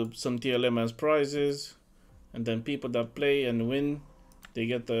some TLM as prizes, and then people that play and win, they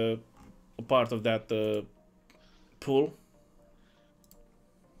get a part of that pool.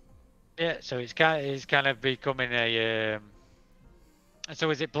 Yeah, so it's kind of becoming a. So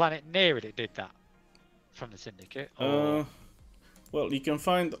is it Planet Neri that did that from the Syndicate? Or? Well, you can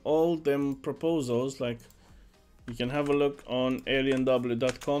find all them proposals like. You can have a look on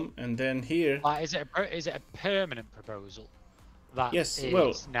alienw.com, and then here. Is it a permanent proposal? That yes,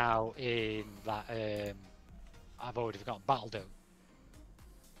 is now in that. I've already forgotten. Battle Dome.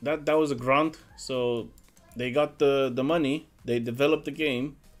 That was a grant, so they got the money. They developed the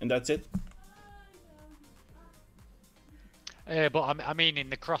game, and that's it. But I mean, in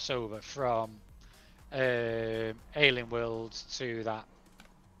the crossover from Alien Worlds to that.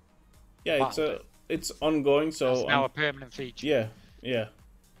 Yeah, it's ongoing, so it's now a permanent feature. Yeah.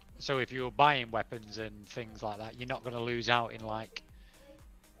 So if you're buying weapons and things like that, you're not going to lose out in like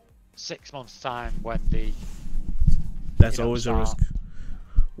 6 months' time when the. That's always a risk.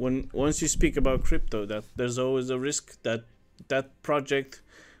 Once you speak about crypto, that there's always a risk that that project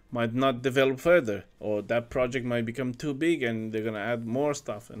might not develop further, or that project might become too big and they're gonna add more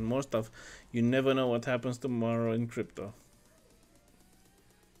stuff and more stuff. You never know what happens tomorrow in crypto.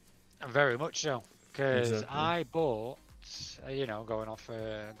 Very much so, because I bought, going off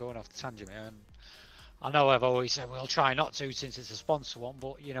the tangent here, and I know I've always said we'll try not to since it's a sponsor one,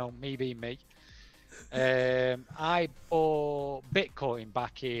 but me being me, I bought Bitcoin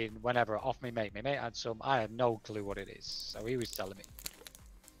back in whenever off my mate. My mate had some. I had no clue what it is, so he was telling me.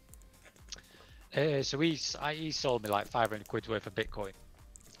 So he sold me like 500 quid worth of Bitcoin.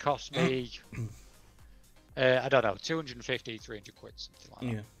 Cost me, I don't know, 250, 300 quid, something like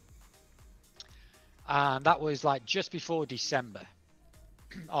that. Yeah. And that was like just before December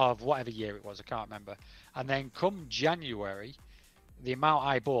of whatever year it was, I can't remember. And then come January, the amount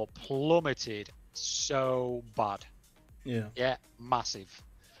I bought plummeted so bad. Yeah. Yeah, massive.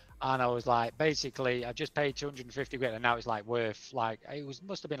 And I was like, basically, I just paid 250 quid, and now it's like worth like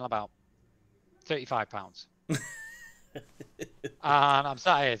must have been about £35. And I'm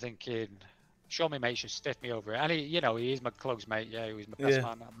sat here thinking, sure, my mate should stiff me over it. And he is my close mate. Yeah, he was my best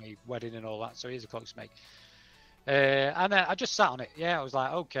man at my wedding and all that, so he's a close mate. And then I just sat on it. Yeah, I was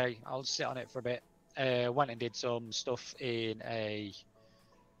like, okay, I'll sit on it for a bit. Went and did some stuff in a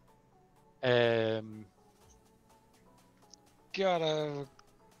God,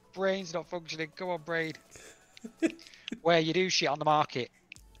 brain's not functioning. Come on, brain. Where you do shit on the market.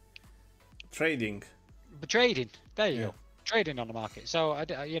 Trading. But trading. There you go. Trading on the market. So I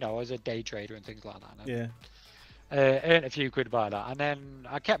was a day trader and things like that. Yeah. Earned a few quid by that, and then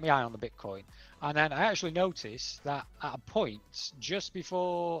I kept my eye on the Bitcoin, and then I actually noticed that at a point just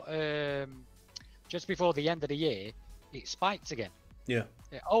before the end of the year, it spiked again. Yeah.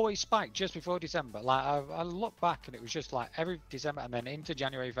 It always spiked just before December. Like I look back and it was just like every December, and then into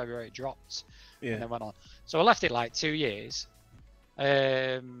January, February it dropped, and then went on. So I left it like 2 years,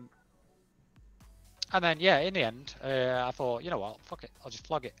 and then in the end, I thought, you know what, fuck it, I'll just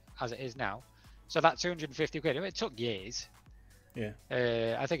flog it as it is now. So that 250 quid, it took years. Yeah.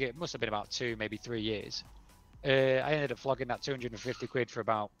 I think it must have been about 2, maybe 3 years. I ended up flogging that 250 quid for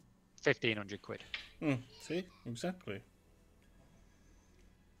about 1,500 quid. See, exactly.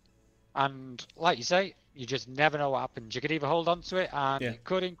 And like you say, you just never know what happens. You could either hold on to it and it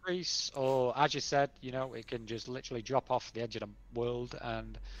could increase, or as you said, it can just literally drop off the edge of the world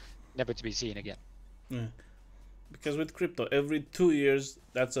and never to be seen again. Yeah. Because with crypto, every 2 years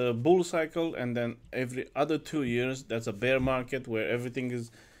that's a bull cycle, and then every other 2 years that's a bear market where everything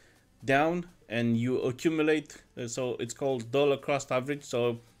is down and you accumulate. So it's called dollar cost average.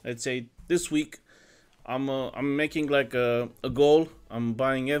 So let's say this week I'm making like a goal. I'm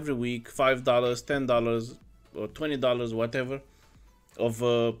buying every week $5, $10, or $20, whatever, of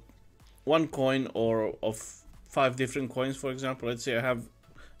one coin or of 5 different coins. For example, let's say I have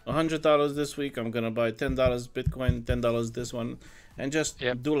 $100 this week. I'm gonna buy $10 Bitcoin, $10 this one, and just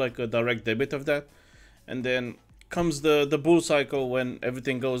do like a direct debit of that. And then comes the bull cycle when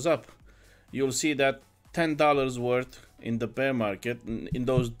everything goes up. You'll see that $10 worth in the bear market in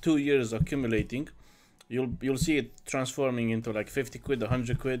those 2 years accumulating. You'll see it transforming into like 50 quid,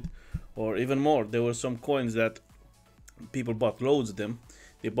 100 quid, or even more. There were some coins that people bought loads of them.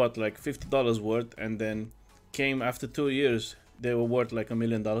 They bought like $50 worth, and then came after 2 years. They were worth like $1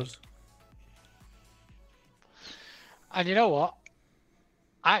 million. And you know what?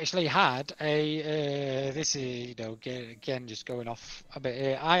 I actually had a this is again just going off a bit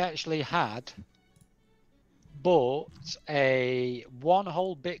here. I actually had bought a one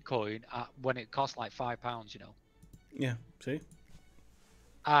whole Bitcoin when it cost like £5. Yeah. See.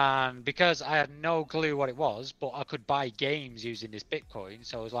 And because I had no clue what it was, but I could buy games using this Bitcoin,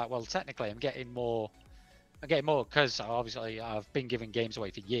 so I was like, well, technically, I'm getting more because obviously I've been giving games away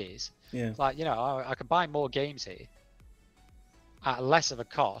for years. Yeah. It's like, I could buy more games here at less of a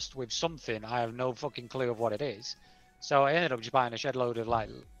cost with something I have no fucking clue of what it is. So I ended up just buying a shed load of like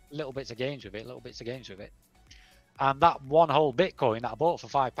little bits of games with it. And that one whole Bitcoin that I bought for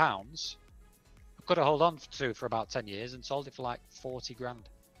 £5, I could have held on to for about 10 years and sold it for like 40 grand.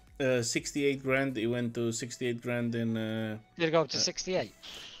 68 grand. It went to 68 grand in. Did it go up to 68?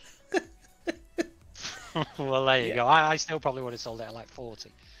 Well, there you go. I still probably would have sold it at like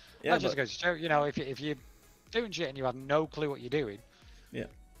 40. Yeah, that just goes to show, if you're doing shit and you have no clue what you're doing. Yeah.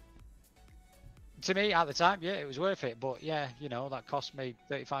 To me, at the time, it was worth it. But that cost me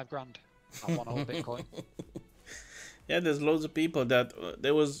 35 grand. That one whole Bitcoin. Yeah, there's loads of people that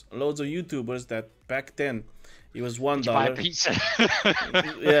there was loads of YouTubers that back then it was $1. Buy a pizza.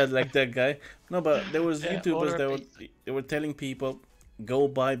 Yeah, like that guy. No, but there was Yeah, YouTubers that were telling people, go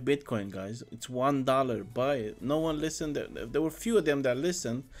buy Bitcoin, guys. It's $1. Buy it. No one listened. There were few of them that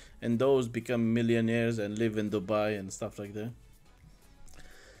listened, and those become millionaires and live in Dubai and stuff like that.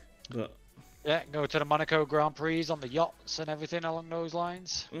 But yeah, go to the Monaco Grand Prix on the yachts and everything along those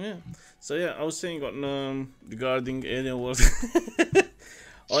lines. yeah. So yeah, I was saying on regarding Alien Worlds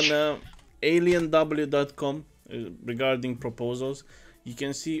on alienw.com regarding proposals, you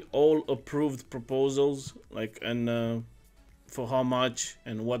can see all approved proposals, like and for how much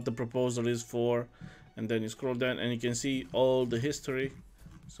and what the proposal is for, and then you scroll down and you can see all the history.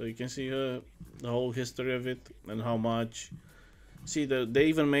 So you can see the whole history of it and how much. See, they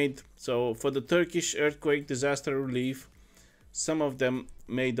even made, so for the Turkish earthquake disaster relief, some of them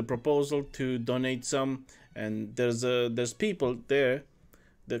made the proposal to donate some, and there's people there,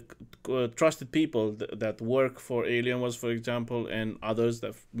 the trusted people that work for Alien Worlds, for example, and others,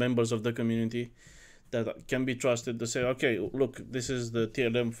 that members of the community that can be trusted to say, okay, look, this is the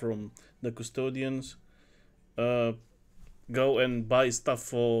TLM from the custodians. Go and buy stuff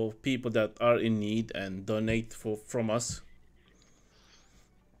for people that are in need and donate from us.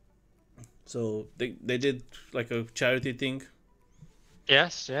 So they did like a charity thing.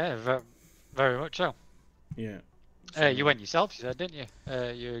 Yes, yeah, very much so. Yeah. So, you went yourself, you said, didn't you?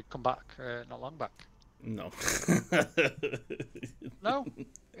 You come back not long back. No. No?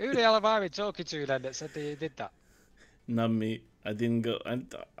 Who the hell have I been talking to then that said they did that? Not me. I didn't go.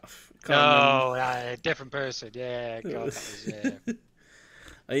 Different person. Yeah, God, that was...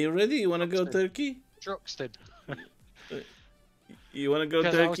 Are you ready? You want to go Turkey? Truxton. You want to go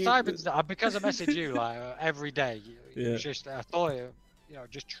Turkey? Because I message you like every day. It was just, I thought it,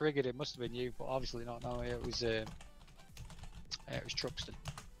 just triggered. It must have been you, but obviously not. No, it was Truxton.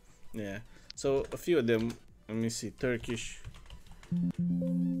 Yeah. So a few of them. Let me see. Turkish. I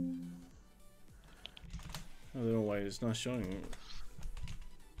don't know why it's not showing.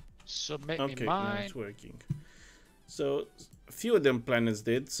 Submit okay, me mine. now it's working. So a few of them planets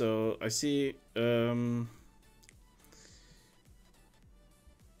did. So I see.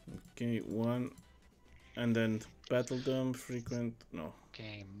 Okay, one, and then Battledome frequent. No.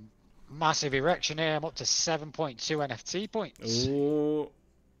 Okay, massive erection here. I'm up to 7.2 NFT points. Ooh.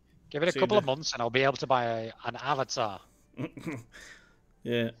 Give it a couple of months, and I'll be able to buy an avatar.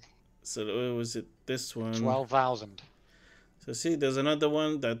 Yeah. So what was it? This one. 12,000. So see, there's another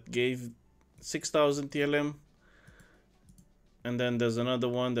one that gave 6,000 TLM, and then there's another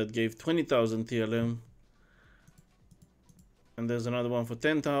one that gave 20,000 TLM. And there's another one for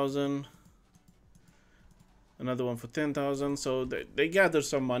 10,000. Another one for 10,000. So they gather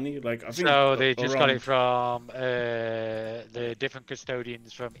some money. Like I think. So they just got it from the different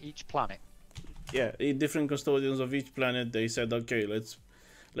custodians from each planet. Yeah, different custodians of each planet. They said, okay, let's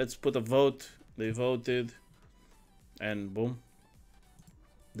put a vote. They voted, and boom.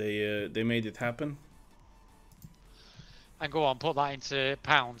 They made it happen. And go on, put that into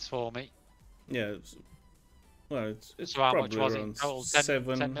pounds for me. Yeah. Well, it's so how probably much was around it? Total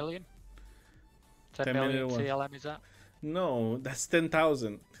 10 million? 10 million TLM, is that? No, that's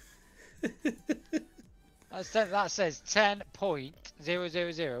 10,000. That says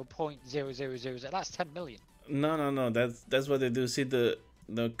 10.000.0000. That's 10 million. No. That's what they do. See, the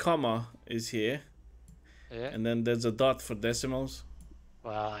comma is here. Yeah. And then there's a dot for decimals.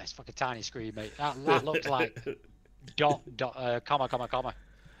 Well, it's fucking tiny screen, mate. That looked like comma.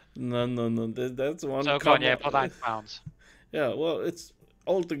 No. That's one. So go on, yeah, put that in pounds. Yeah, well, it's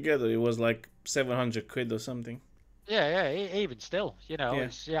altogether it was like 700 quid or something. Yeah, even still, Yeah.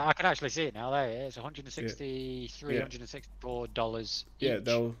 I can actually see it now. There it is, $164 each. Yeah,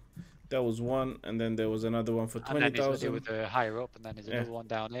 that was one, and then there was another one for 20,000. And then with the higher up, and then there's another one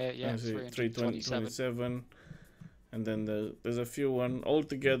down there. Yeah, 327. And then there's a few one all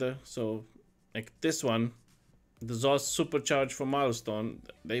together. So like this one, the ZOS Supercharge for Milestone,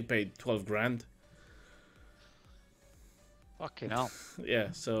 they paid 12 grand. Fucking hell.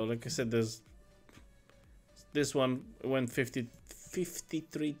 Yeah, so like I said, there's this one went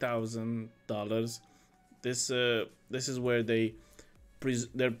 $53,000. This is where they're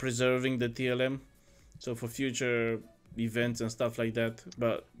preserving the TLM, so for future events and stuff like that.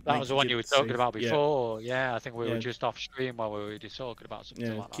 But that was the one you were talking about before. Yeah, I think we were just off screen while we were just talking about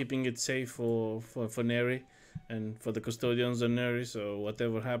something like that. Keeping it safe for Neri and for the custodians of Neri. So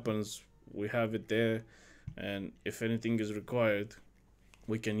whatever happens, we have it there, and if anything is required,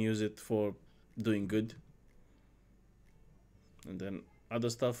 we can use it for doing good. And then other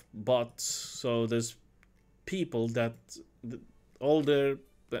stuff, bots. So there's people that all that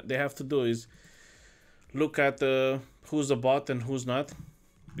they have to do is look at who's a bot and who's not,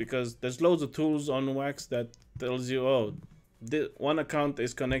 because there's loads of tools on Wax that tells you, oh, one account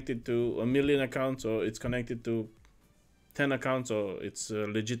is connected to 1 million accounts, or it's connected to 10 accounts, or it's a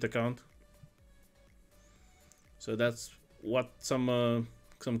legit account. So that's what some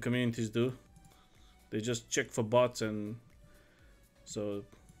communities do. They just check for bots, and so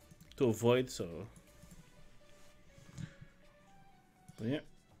to avoid. So but yeah,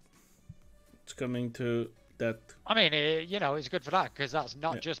 it's coming to that. I mean, you know, it's good for that, because that's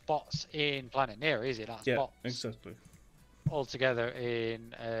not just bots in Planet Neri, is it? That's bots exactly altogether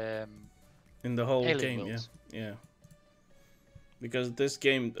in the whole Alien game. Worlds. Yeah. Because this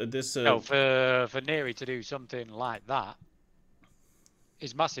game, no, for Neri to do something like that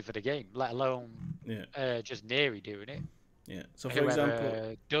is massive for the game, let alone just Neri doing it. Yeah. So for whoever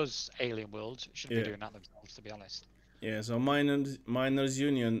example, does Alien Worlds should be doing that themselves, to be honest. Yeah. So Miners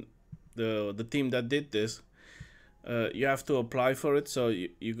Union, the team that did this, you have to apply for it. So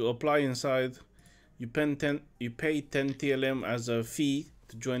you go apply inside. You pay 10 TLM as a fee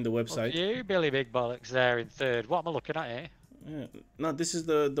to join the website. You Billy Big Bollocks there in third. What am I looking at here? Yeah. No, this is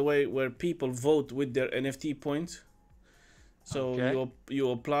the way where people vote with their NFT points. So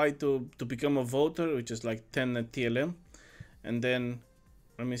you apply to become a voter, which is like 10 TLM, and then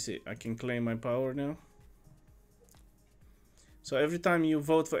let me see. I can claim my power now. So every time you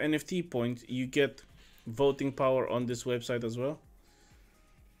vote for NFT points, you get voting power on this website as well.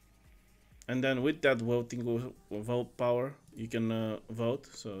 And then with that vote power, you can vote.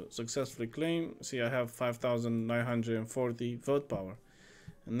 So successfully claim. See, I have 5,940 vote power.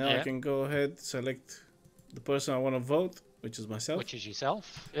 And now I can go ahead, select the person I want to vote, which is myself. Which is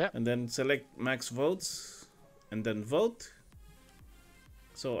yourself, yeah. And then select max votes, and then vote.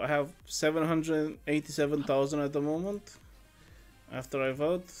 So I have 787,000 at the moment. After I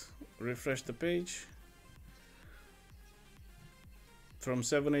vote, refresh the page. From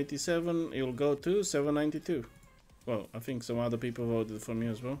 787, you'll go to 792. Well, I think some other people voted for me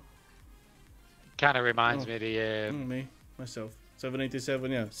as well. Kind of reminds me of the... me, myself.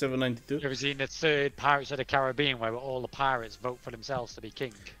 787, yeah, 792. You ever seen the third Pirates of the Caribbean where all the pirates vote for themselves to be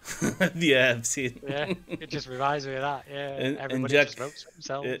king? Yeah, I've seen. Yeah, it just reminds me of that, yeah. Everybody Jack, just votes for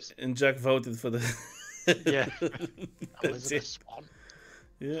themselves. And Jack voted for the... Yeah. Elizabeth Swan.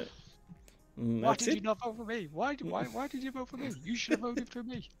 Yeah. Why did you not vote for me? Why did you vote for me? You should have voted for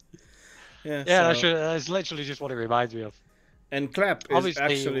me. Yeah, that's literally just what it reminds me of. And Clap is obviously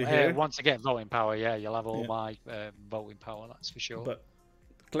actually here. Once again, voting power, you'll have all my voting power, that's for sure. But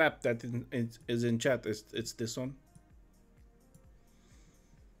Clap that is in chat, it's this one.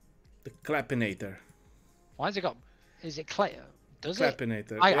 The Clapinator. Why has it got... Is it Clay? Does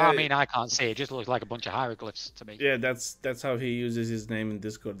Clapinator. it? I mean, I can't see. It just looks like a bunch of hieroglyphs to me. Yeah, that's how he uses his name in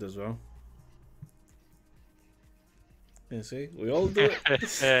Discord as well. Yeah, see, we all do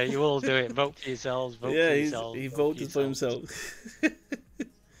it. You all do it. Vote for yourselves. Vote for yourselves. He voted for himself.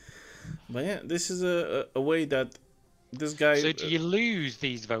 But yeah, this is a way that this guy. So do you lose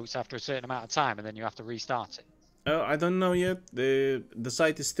these votes after a certain amount of time, and then you have to restart it? I don't know yet. The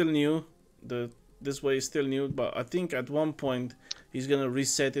site is still new. This way is still new, but I think at one point he's gonna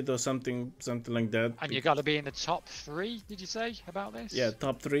reset it or something like that. And you got to be in the top 3. Did you say about this? Yeah,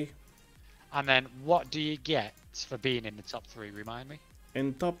 top 3. And then what do you get for being in the top 3? Remind me.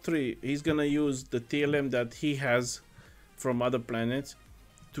 In top 3, he's gonna use the TLM that he has from other planets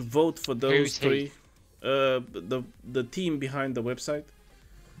to vote for those 3. The team behind the website.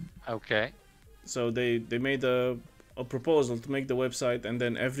 Okay. So they made a proposal to make the website, and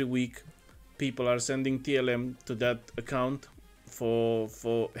then every week people are sending TLM to that account for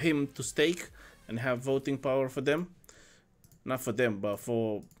him to stake and have voting power for them. Not for them, but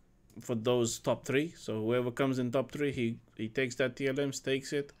for those top 3. So whoever comes in top 3, he takes that TLM,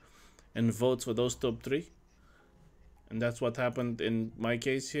 stakes it, and votes for those top 3. And that's what happened in my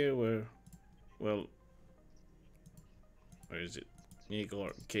case here, where is it?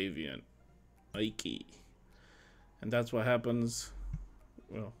 Igor, Kavian, Aiki. And that's what happens.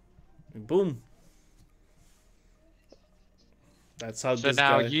 Well, boom. That's how. So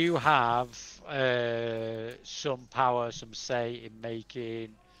now guy... you have some power, some say in making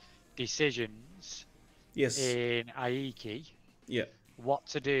decisions. Yes. In Aiki. Yeah. What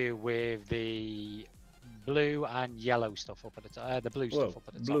to do with the blue and yellow stuff up at the top? The blue stuff up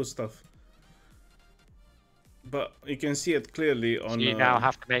at the top. Blue stuff. But you can see it clearly on. So you now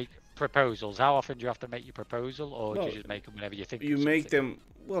have to make proposals. How often do you have to make your proposal, or do you just make them whenever you think? You make them.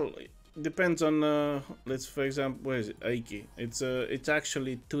 Well, it depends on. Let's, for example, where is it? Aiki. It's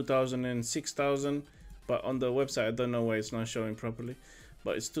actually 2,000 and 6,000, but on the website I don't know why it's not showing properly,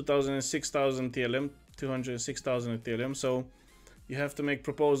 but it's 206,000 TLM, 206,000 TLM. So you have to make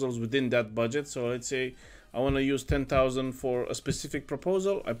proposals within that budget. So let's say I want to use 10,000 for a specific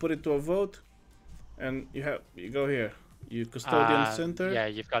proposal. I put it to a vote, and you go here, you custodian center. Yeah,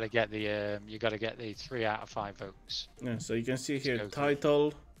 you've got to get the 3 out of 5 votes. Yeah, so you can see here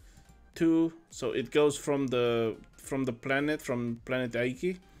title 2. So it goes from the planet, from planet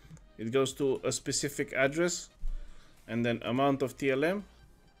Aiki. It goes to a specific address, and then amount of TLM,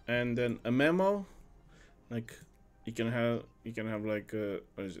 and then a memo. Like you can have like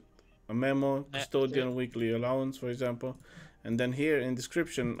what is it? A memo, custodian weekly allowance, for example. And then here in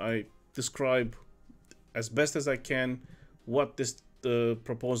description, I describe as best as I can what the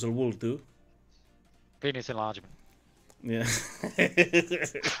proposal will do. Penis enlargement. Yeah.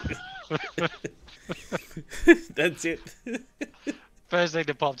 That's it. First thing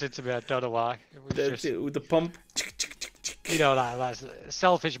that popped into me, I don't know why. That's it, with the pump. You know, that's a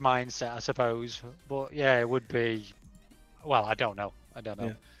selfish mindset, I suppose. But yeah, it would be. Well, I don't know.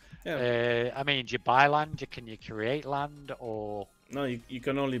 Yeah. Yeah. I mean, do you buy land? Can you create land, or no? You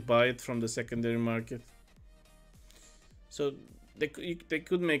can only buy it from the secondary market. So they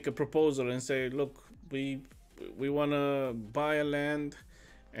could make a proposal and say, look, we want to buy a land,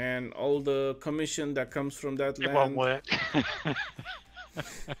 and all the commission that comes from that land. It won't work.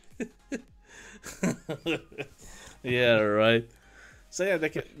 Yeah, right. So yeah,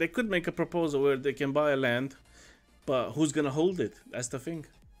 they could make a proposal where they can buy a land, but who's gonna hold it? That's the thing.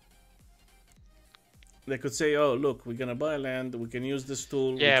 They could say, "Oh, look, we're gonna buy land. We can use this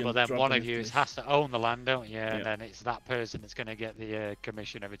tool." Yeah, but then one of you has to own the land, don't you? Yeah. And then it's that person that's gonna get the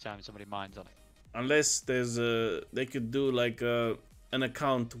commission every time somebody mines on it. Unless there's they could do like an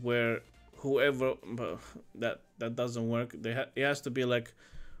account where whoever, but that doesn't work. It has to be like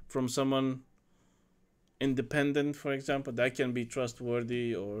from someone independent, for example, that can be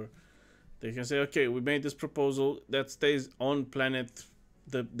trustworthy, or they can say, okay, we made this proposal that stays on planet,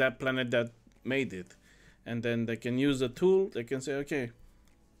 that planet that made it, and then they can use a tool. They can say, okay,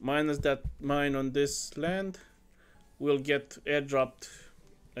 minus that mine on this land, we'll get airdropped,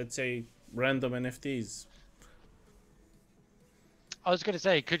 let's say, random NFTs. I was going to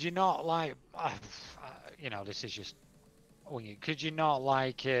say, could you not like, this is just, could you not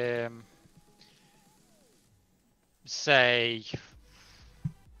like, say,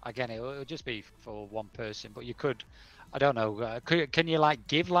 again, it would just be for one person, but you could, I don't know, can you like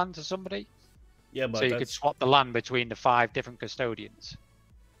give land to somebody? Yeah, but so you could swap the land between the 5 different custodians.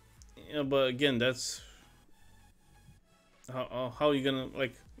 Yeah, but again, that's how are you gonna,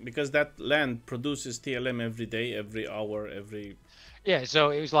 like, because that land produces TLM every day, every hour, every. Yeah,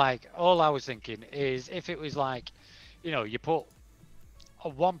 so it was like, all I was thinking is if it was like, you put a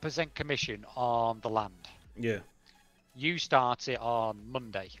 1% commission on the land. Yeah. You start it on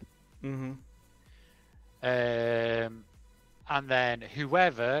Monday. Mm-hmm. And then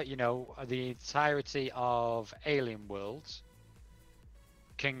whoever, the entirety of Alien Worlds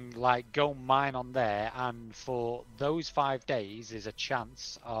can like go mine on there, and for those 5 days there's a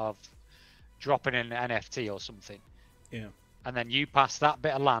chance of dropping an NFT or something. Yeah. And then you pass that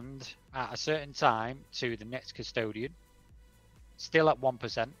bit of land at a certain time to the next custodian, still at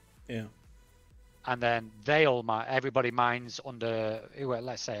 1%. Yeah. And then everybody mines under,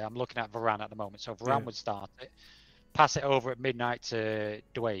 let's say I'm looking at Varan at the moment. So Varan would start it, pass it over at midnight to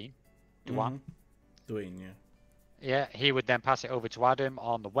Dwayne. Mm-hmm. Dwayne, yeah. Yeah, he would then pass it over to Adam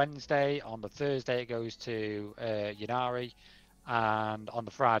on the Wednesday. On the Thursday, it goes to Neri. And on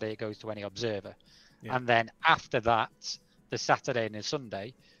the Friday, it goes to any observer. Yeah. And then after that, the Saturday and the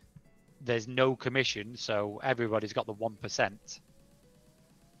Sunday, there's no commission. So everybody's got the 1%.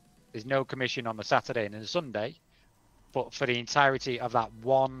 There's no commission on the Saturday and the Sunday. But for the entirety of that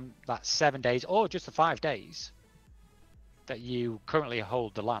 7 days, or just the 5 days that you currently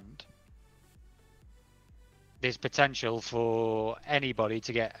hold the land, there's potential for anybody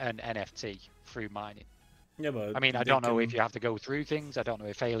to get an NFT through mining. Yeah, but I mean, I don't know if you have to go through things. I don't know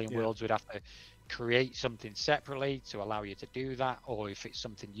if Alien Worlds would have to create something separately to allow you to do that, or if it's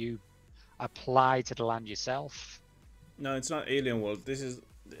something you apply to the land yourself. No, it's not Alien Worlds. This is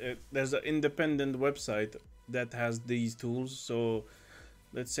there's an independent website that has these tools. So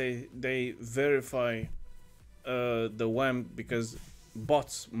let's say they verify the WAM, because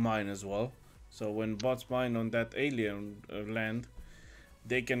bots mine as well. So when bots mine on that alien land,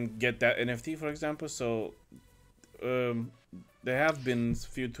 they can get that NFT, for example. So there have been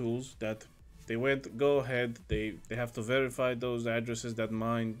few tools that they go ahead, they have to verify those addresses that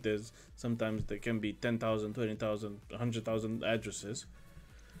mine. Sometimes there can be 10,000, 20,000, 100,000 addresses.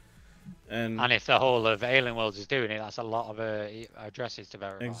 And if the whole of Alien Worlds is doing it, that's a lot of addresses to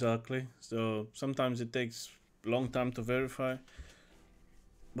verify. Exactly. So sometimes it takes a long time to verify,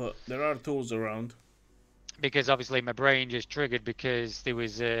 but there are tools around. Because obviously my brain just triggered because there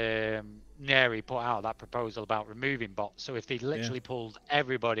was Neri put out that proposal about removing bots. So if they literally pulled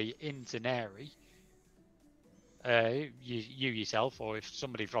everybody into Neri, you yourself, or if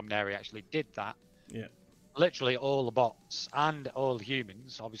somebody from Neri actually did that, literally all the bots and all the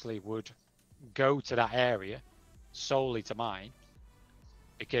humans obviously would go to that area solely to mine,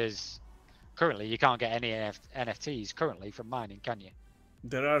 because currently you can't get any NFTs currently from mining, can you?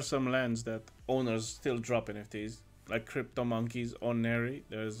 There are some lands that owners still drop NFTs, like Crypto Monkeys on Neri.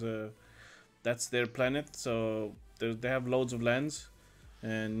 That's their planet, so they have loads of lands,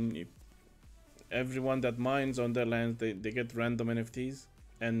 and everyone that mines on their lands, they get random NFTs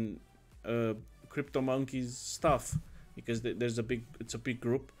and Crypto Monkeys stuff, because it's a big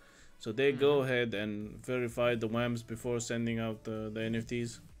group, so they go ahead and verify the WAMs before sending out the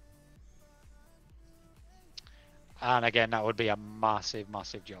NFTs. And again, that would be a massive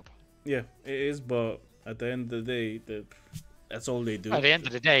job. Yeah, it is, but at the end of the day, that's all they do. At the end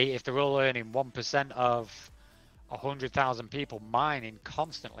of the day, if they're all earning 1% of 100,000 people mining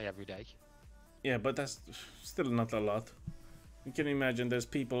constantly every day. Yeah, but that's still not a lot. You can imagine there's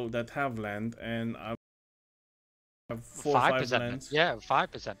people that have land and have 4 or 5 lands. Yeah,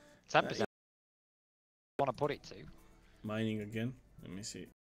 5%, 10%. Want to put it to mining again? Let me see.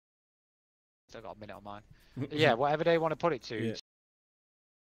 Still got a minute on mine. Yeah, whatever they want to put it to,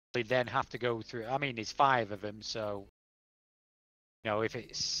 they then have to go through. I mean, there's 5 of them, so you know, if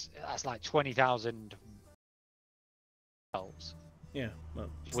that's like 20,000 bells. Yeah, but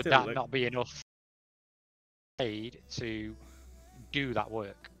would that not be enough paid to do that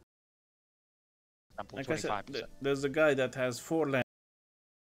work? Like 25%. I said, there's a guy that has 4 lands.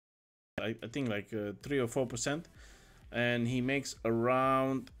 I think like 3 or 4%, and he makes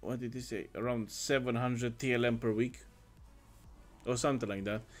around, what did he say, around 700 TLM per week or something like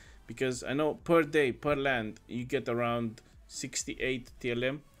that, because I know per day per land you get around 68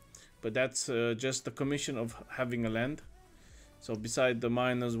 TLM, but that's just the commission of having a land. So beside the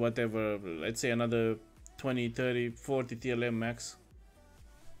miners, whatever, let's say another 20, 30, 40 TLM max.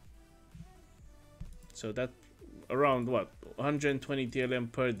 So that around what, 120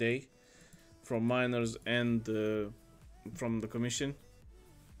 TLM per day from miners and from the commission.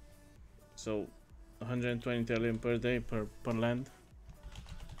 So 120 TLM per day per land.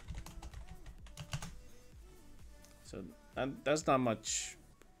 So and that's not much.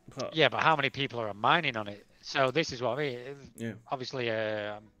 Yeah, but how many people are mining on it? So this is what I mean. Yeah. Obviously,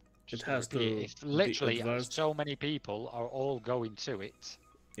 it has to. If literally so many people are all going to it.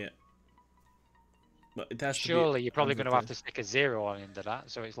 Yeah. But it has surely to be you're probably going to have to stick a 0 on into that,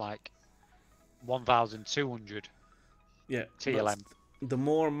 so it's like 1,200. Yeah. TLM. The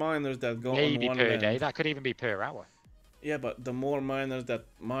more miners that go maybe on one per land, day, that could even be per hour. Yeah, but the more miners that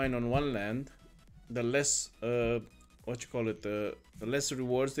mine on one land, the less what you call it, the less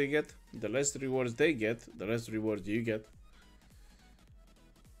rewards they get. The less rewards they get, the less rewards you get.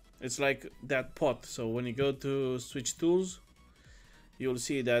 It's like that pot. So when you go to switch tools, you'll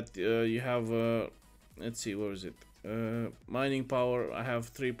see that you have let's see, where is it? Mining power, I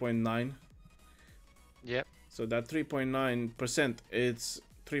have 3.9. Yep. So that 3.9%, it's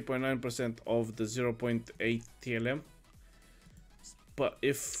 3.9% of the 0.8 TLM. But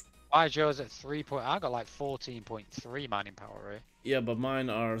if I chose at 3. I got like 14.3 mining power, right? Yeah, but mine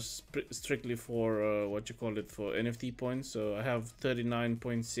are strictly for what you call it, for NFT points. So I have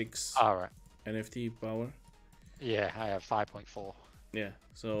 39.6 NFT power. Yeah, I have 5.4. Yeah,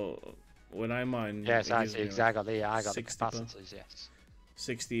 so when I mine, yes, I see exactly. I got 60 the capacities. Yes,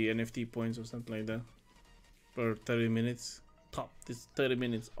 60 NFT points or something like that per 30 minutes. Top, this 30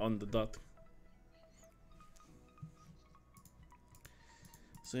 minutes on the dot.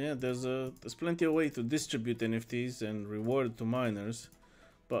 So yeah, there's plenty of way to distribute NFTs and reward to miners,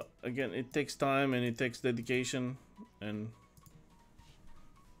 but again, it takes time and it takes dedication and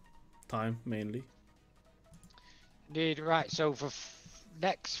time mainly. Indeed, right. So for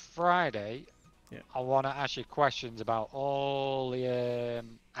next Friday, I want to ask you questions about all the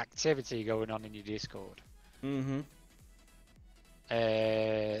activity going on in your Discord. Mm-hmm.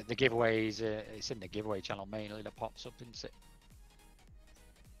 The giveaways, it's in the giveaway channel mainly that pops up, isn't it?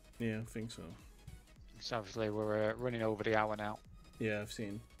 Yeah, I think so. So obviously we're running over the hour now. Yeah, I've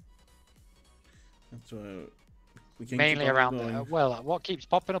seen. That's why we can mainly around well, what keeps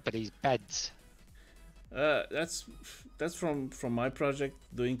popping up are these beds. That's from my project,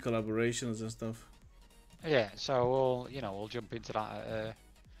 doing collaborations and stuff. Yeah, so we'll jump into that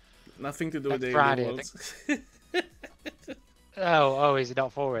Nothing to do with Friday, Alien Worlds. Oh, is it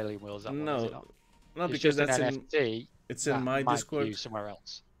not for Alien Worlds? That No, one, is it not? no, It's because just that's an NFT. it's in my might Discord. be somewhere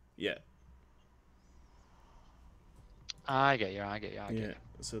else. Yeah. I get you. I get you.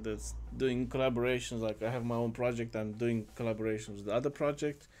 So that's doing collaborations. Like I have my own project. I'm doing collaborations with the other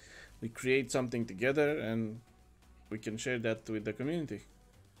project. We create something together, and we can share that with the community.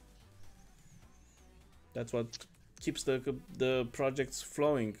 That's what keeps the projects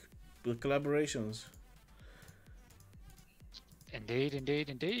flowing, the collaborations.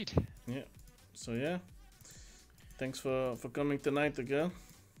 Indeed. Yeah. So yeah. Thanks for coming tonight again.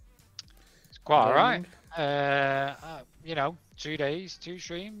 It's quite alright. 2 days, 2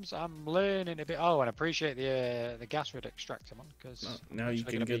 streams. I'm learning a bit. Oh, and I appreciate the gas red extractor one because now you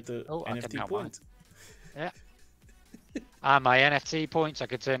can get the NFT points. Yeah. And my NFT points I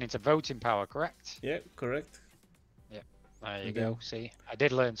could turn into voting power, correct? Yeah, correct. Yeah. There you go. See, I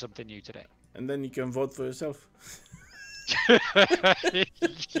did learn something new today. And then you can vote for yourself.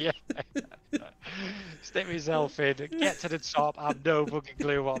 Yeah. Stick myself in, get to the top. I've no fucking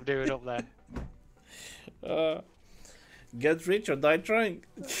clue what I'm doing up there. Get rich or die trying.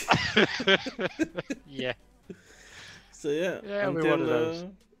 Yeah. So yeah,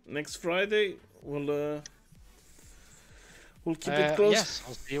 until next Friday, we'll keep it close. Yes,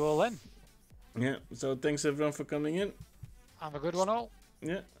 I'll see you all then. Yeah. So thanks everyone for coming in. Have a good one all.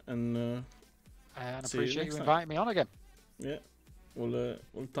 Yeah, and appreciate you inviting me on again. Yeah, we'll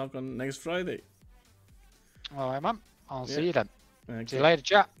talk on next Friday. All right, man. I'll see you then. Okay. See you later,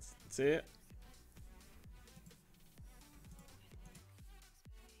 chat. See ya.